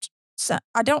pumped. So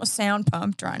I don't sound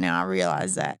pumped right now. I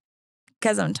realize that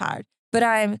because I'm tired. But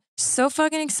I'm so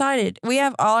fucking excited. We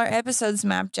have all our episodes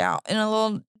mapped out in a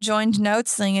little joined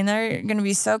notes thing, and they're going to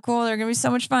be so cool. They're going to be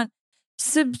so much fun.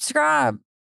 Subscribe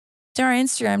to our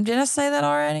Instagram. Did I say that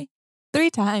already? 3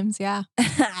 times, yeah.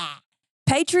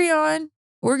 Patreon.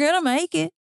 We're going to make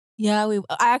it. Yeah, I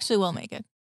actually will make it.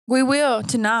 We will.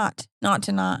 Tonight. Not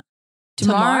tonight.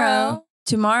 Tomorrow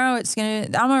it's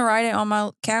going to, I'm going to write it on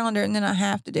my calendar, and then I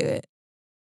have to do it.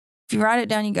 If you write it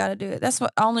down, you got to do it. That's the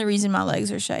only reason my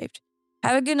legs are shaved.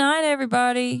 Have a good night,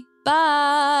 everybody.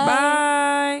 Bye.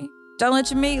 Bye. Don't let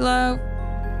your meatloaf.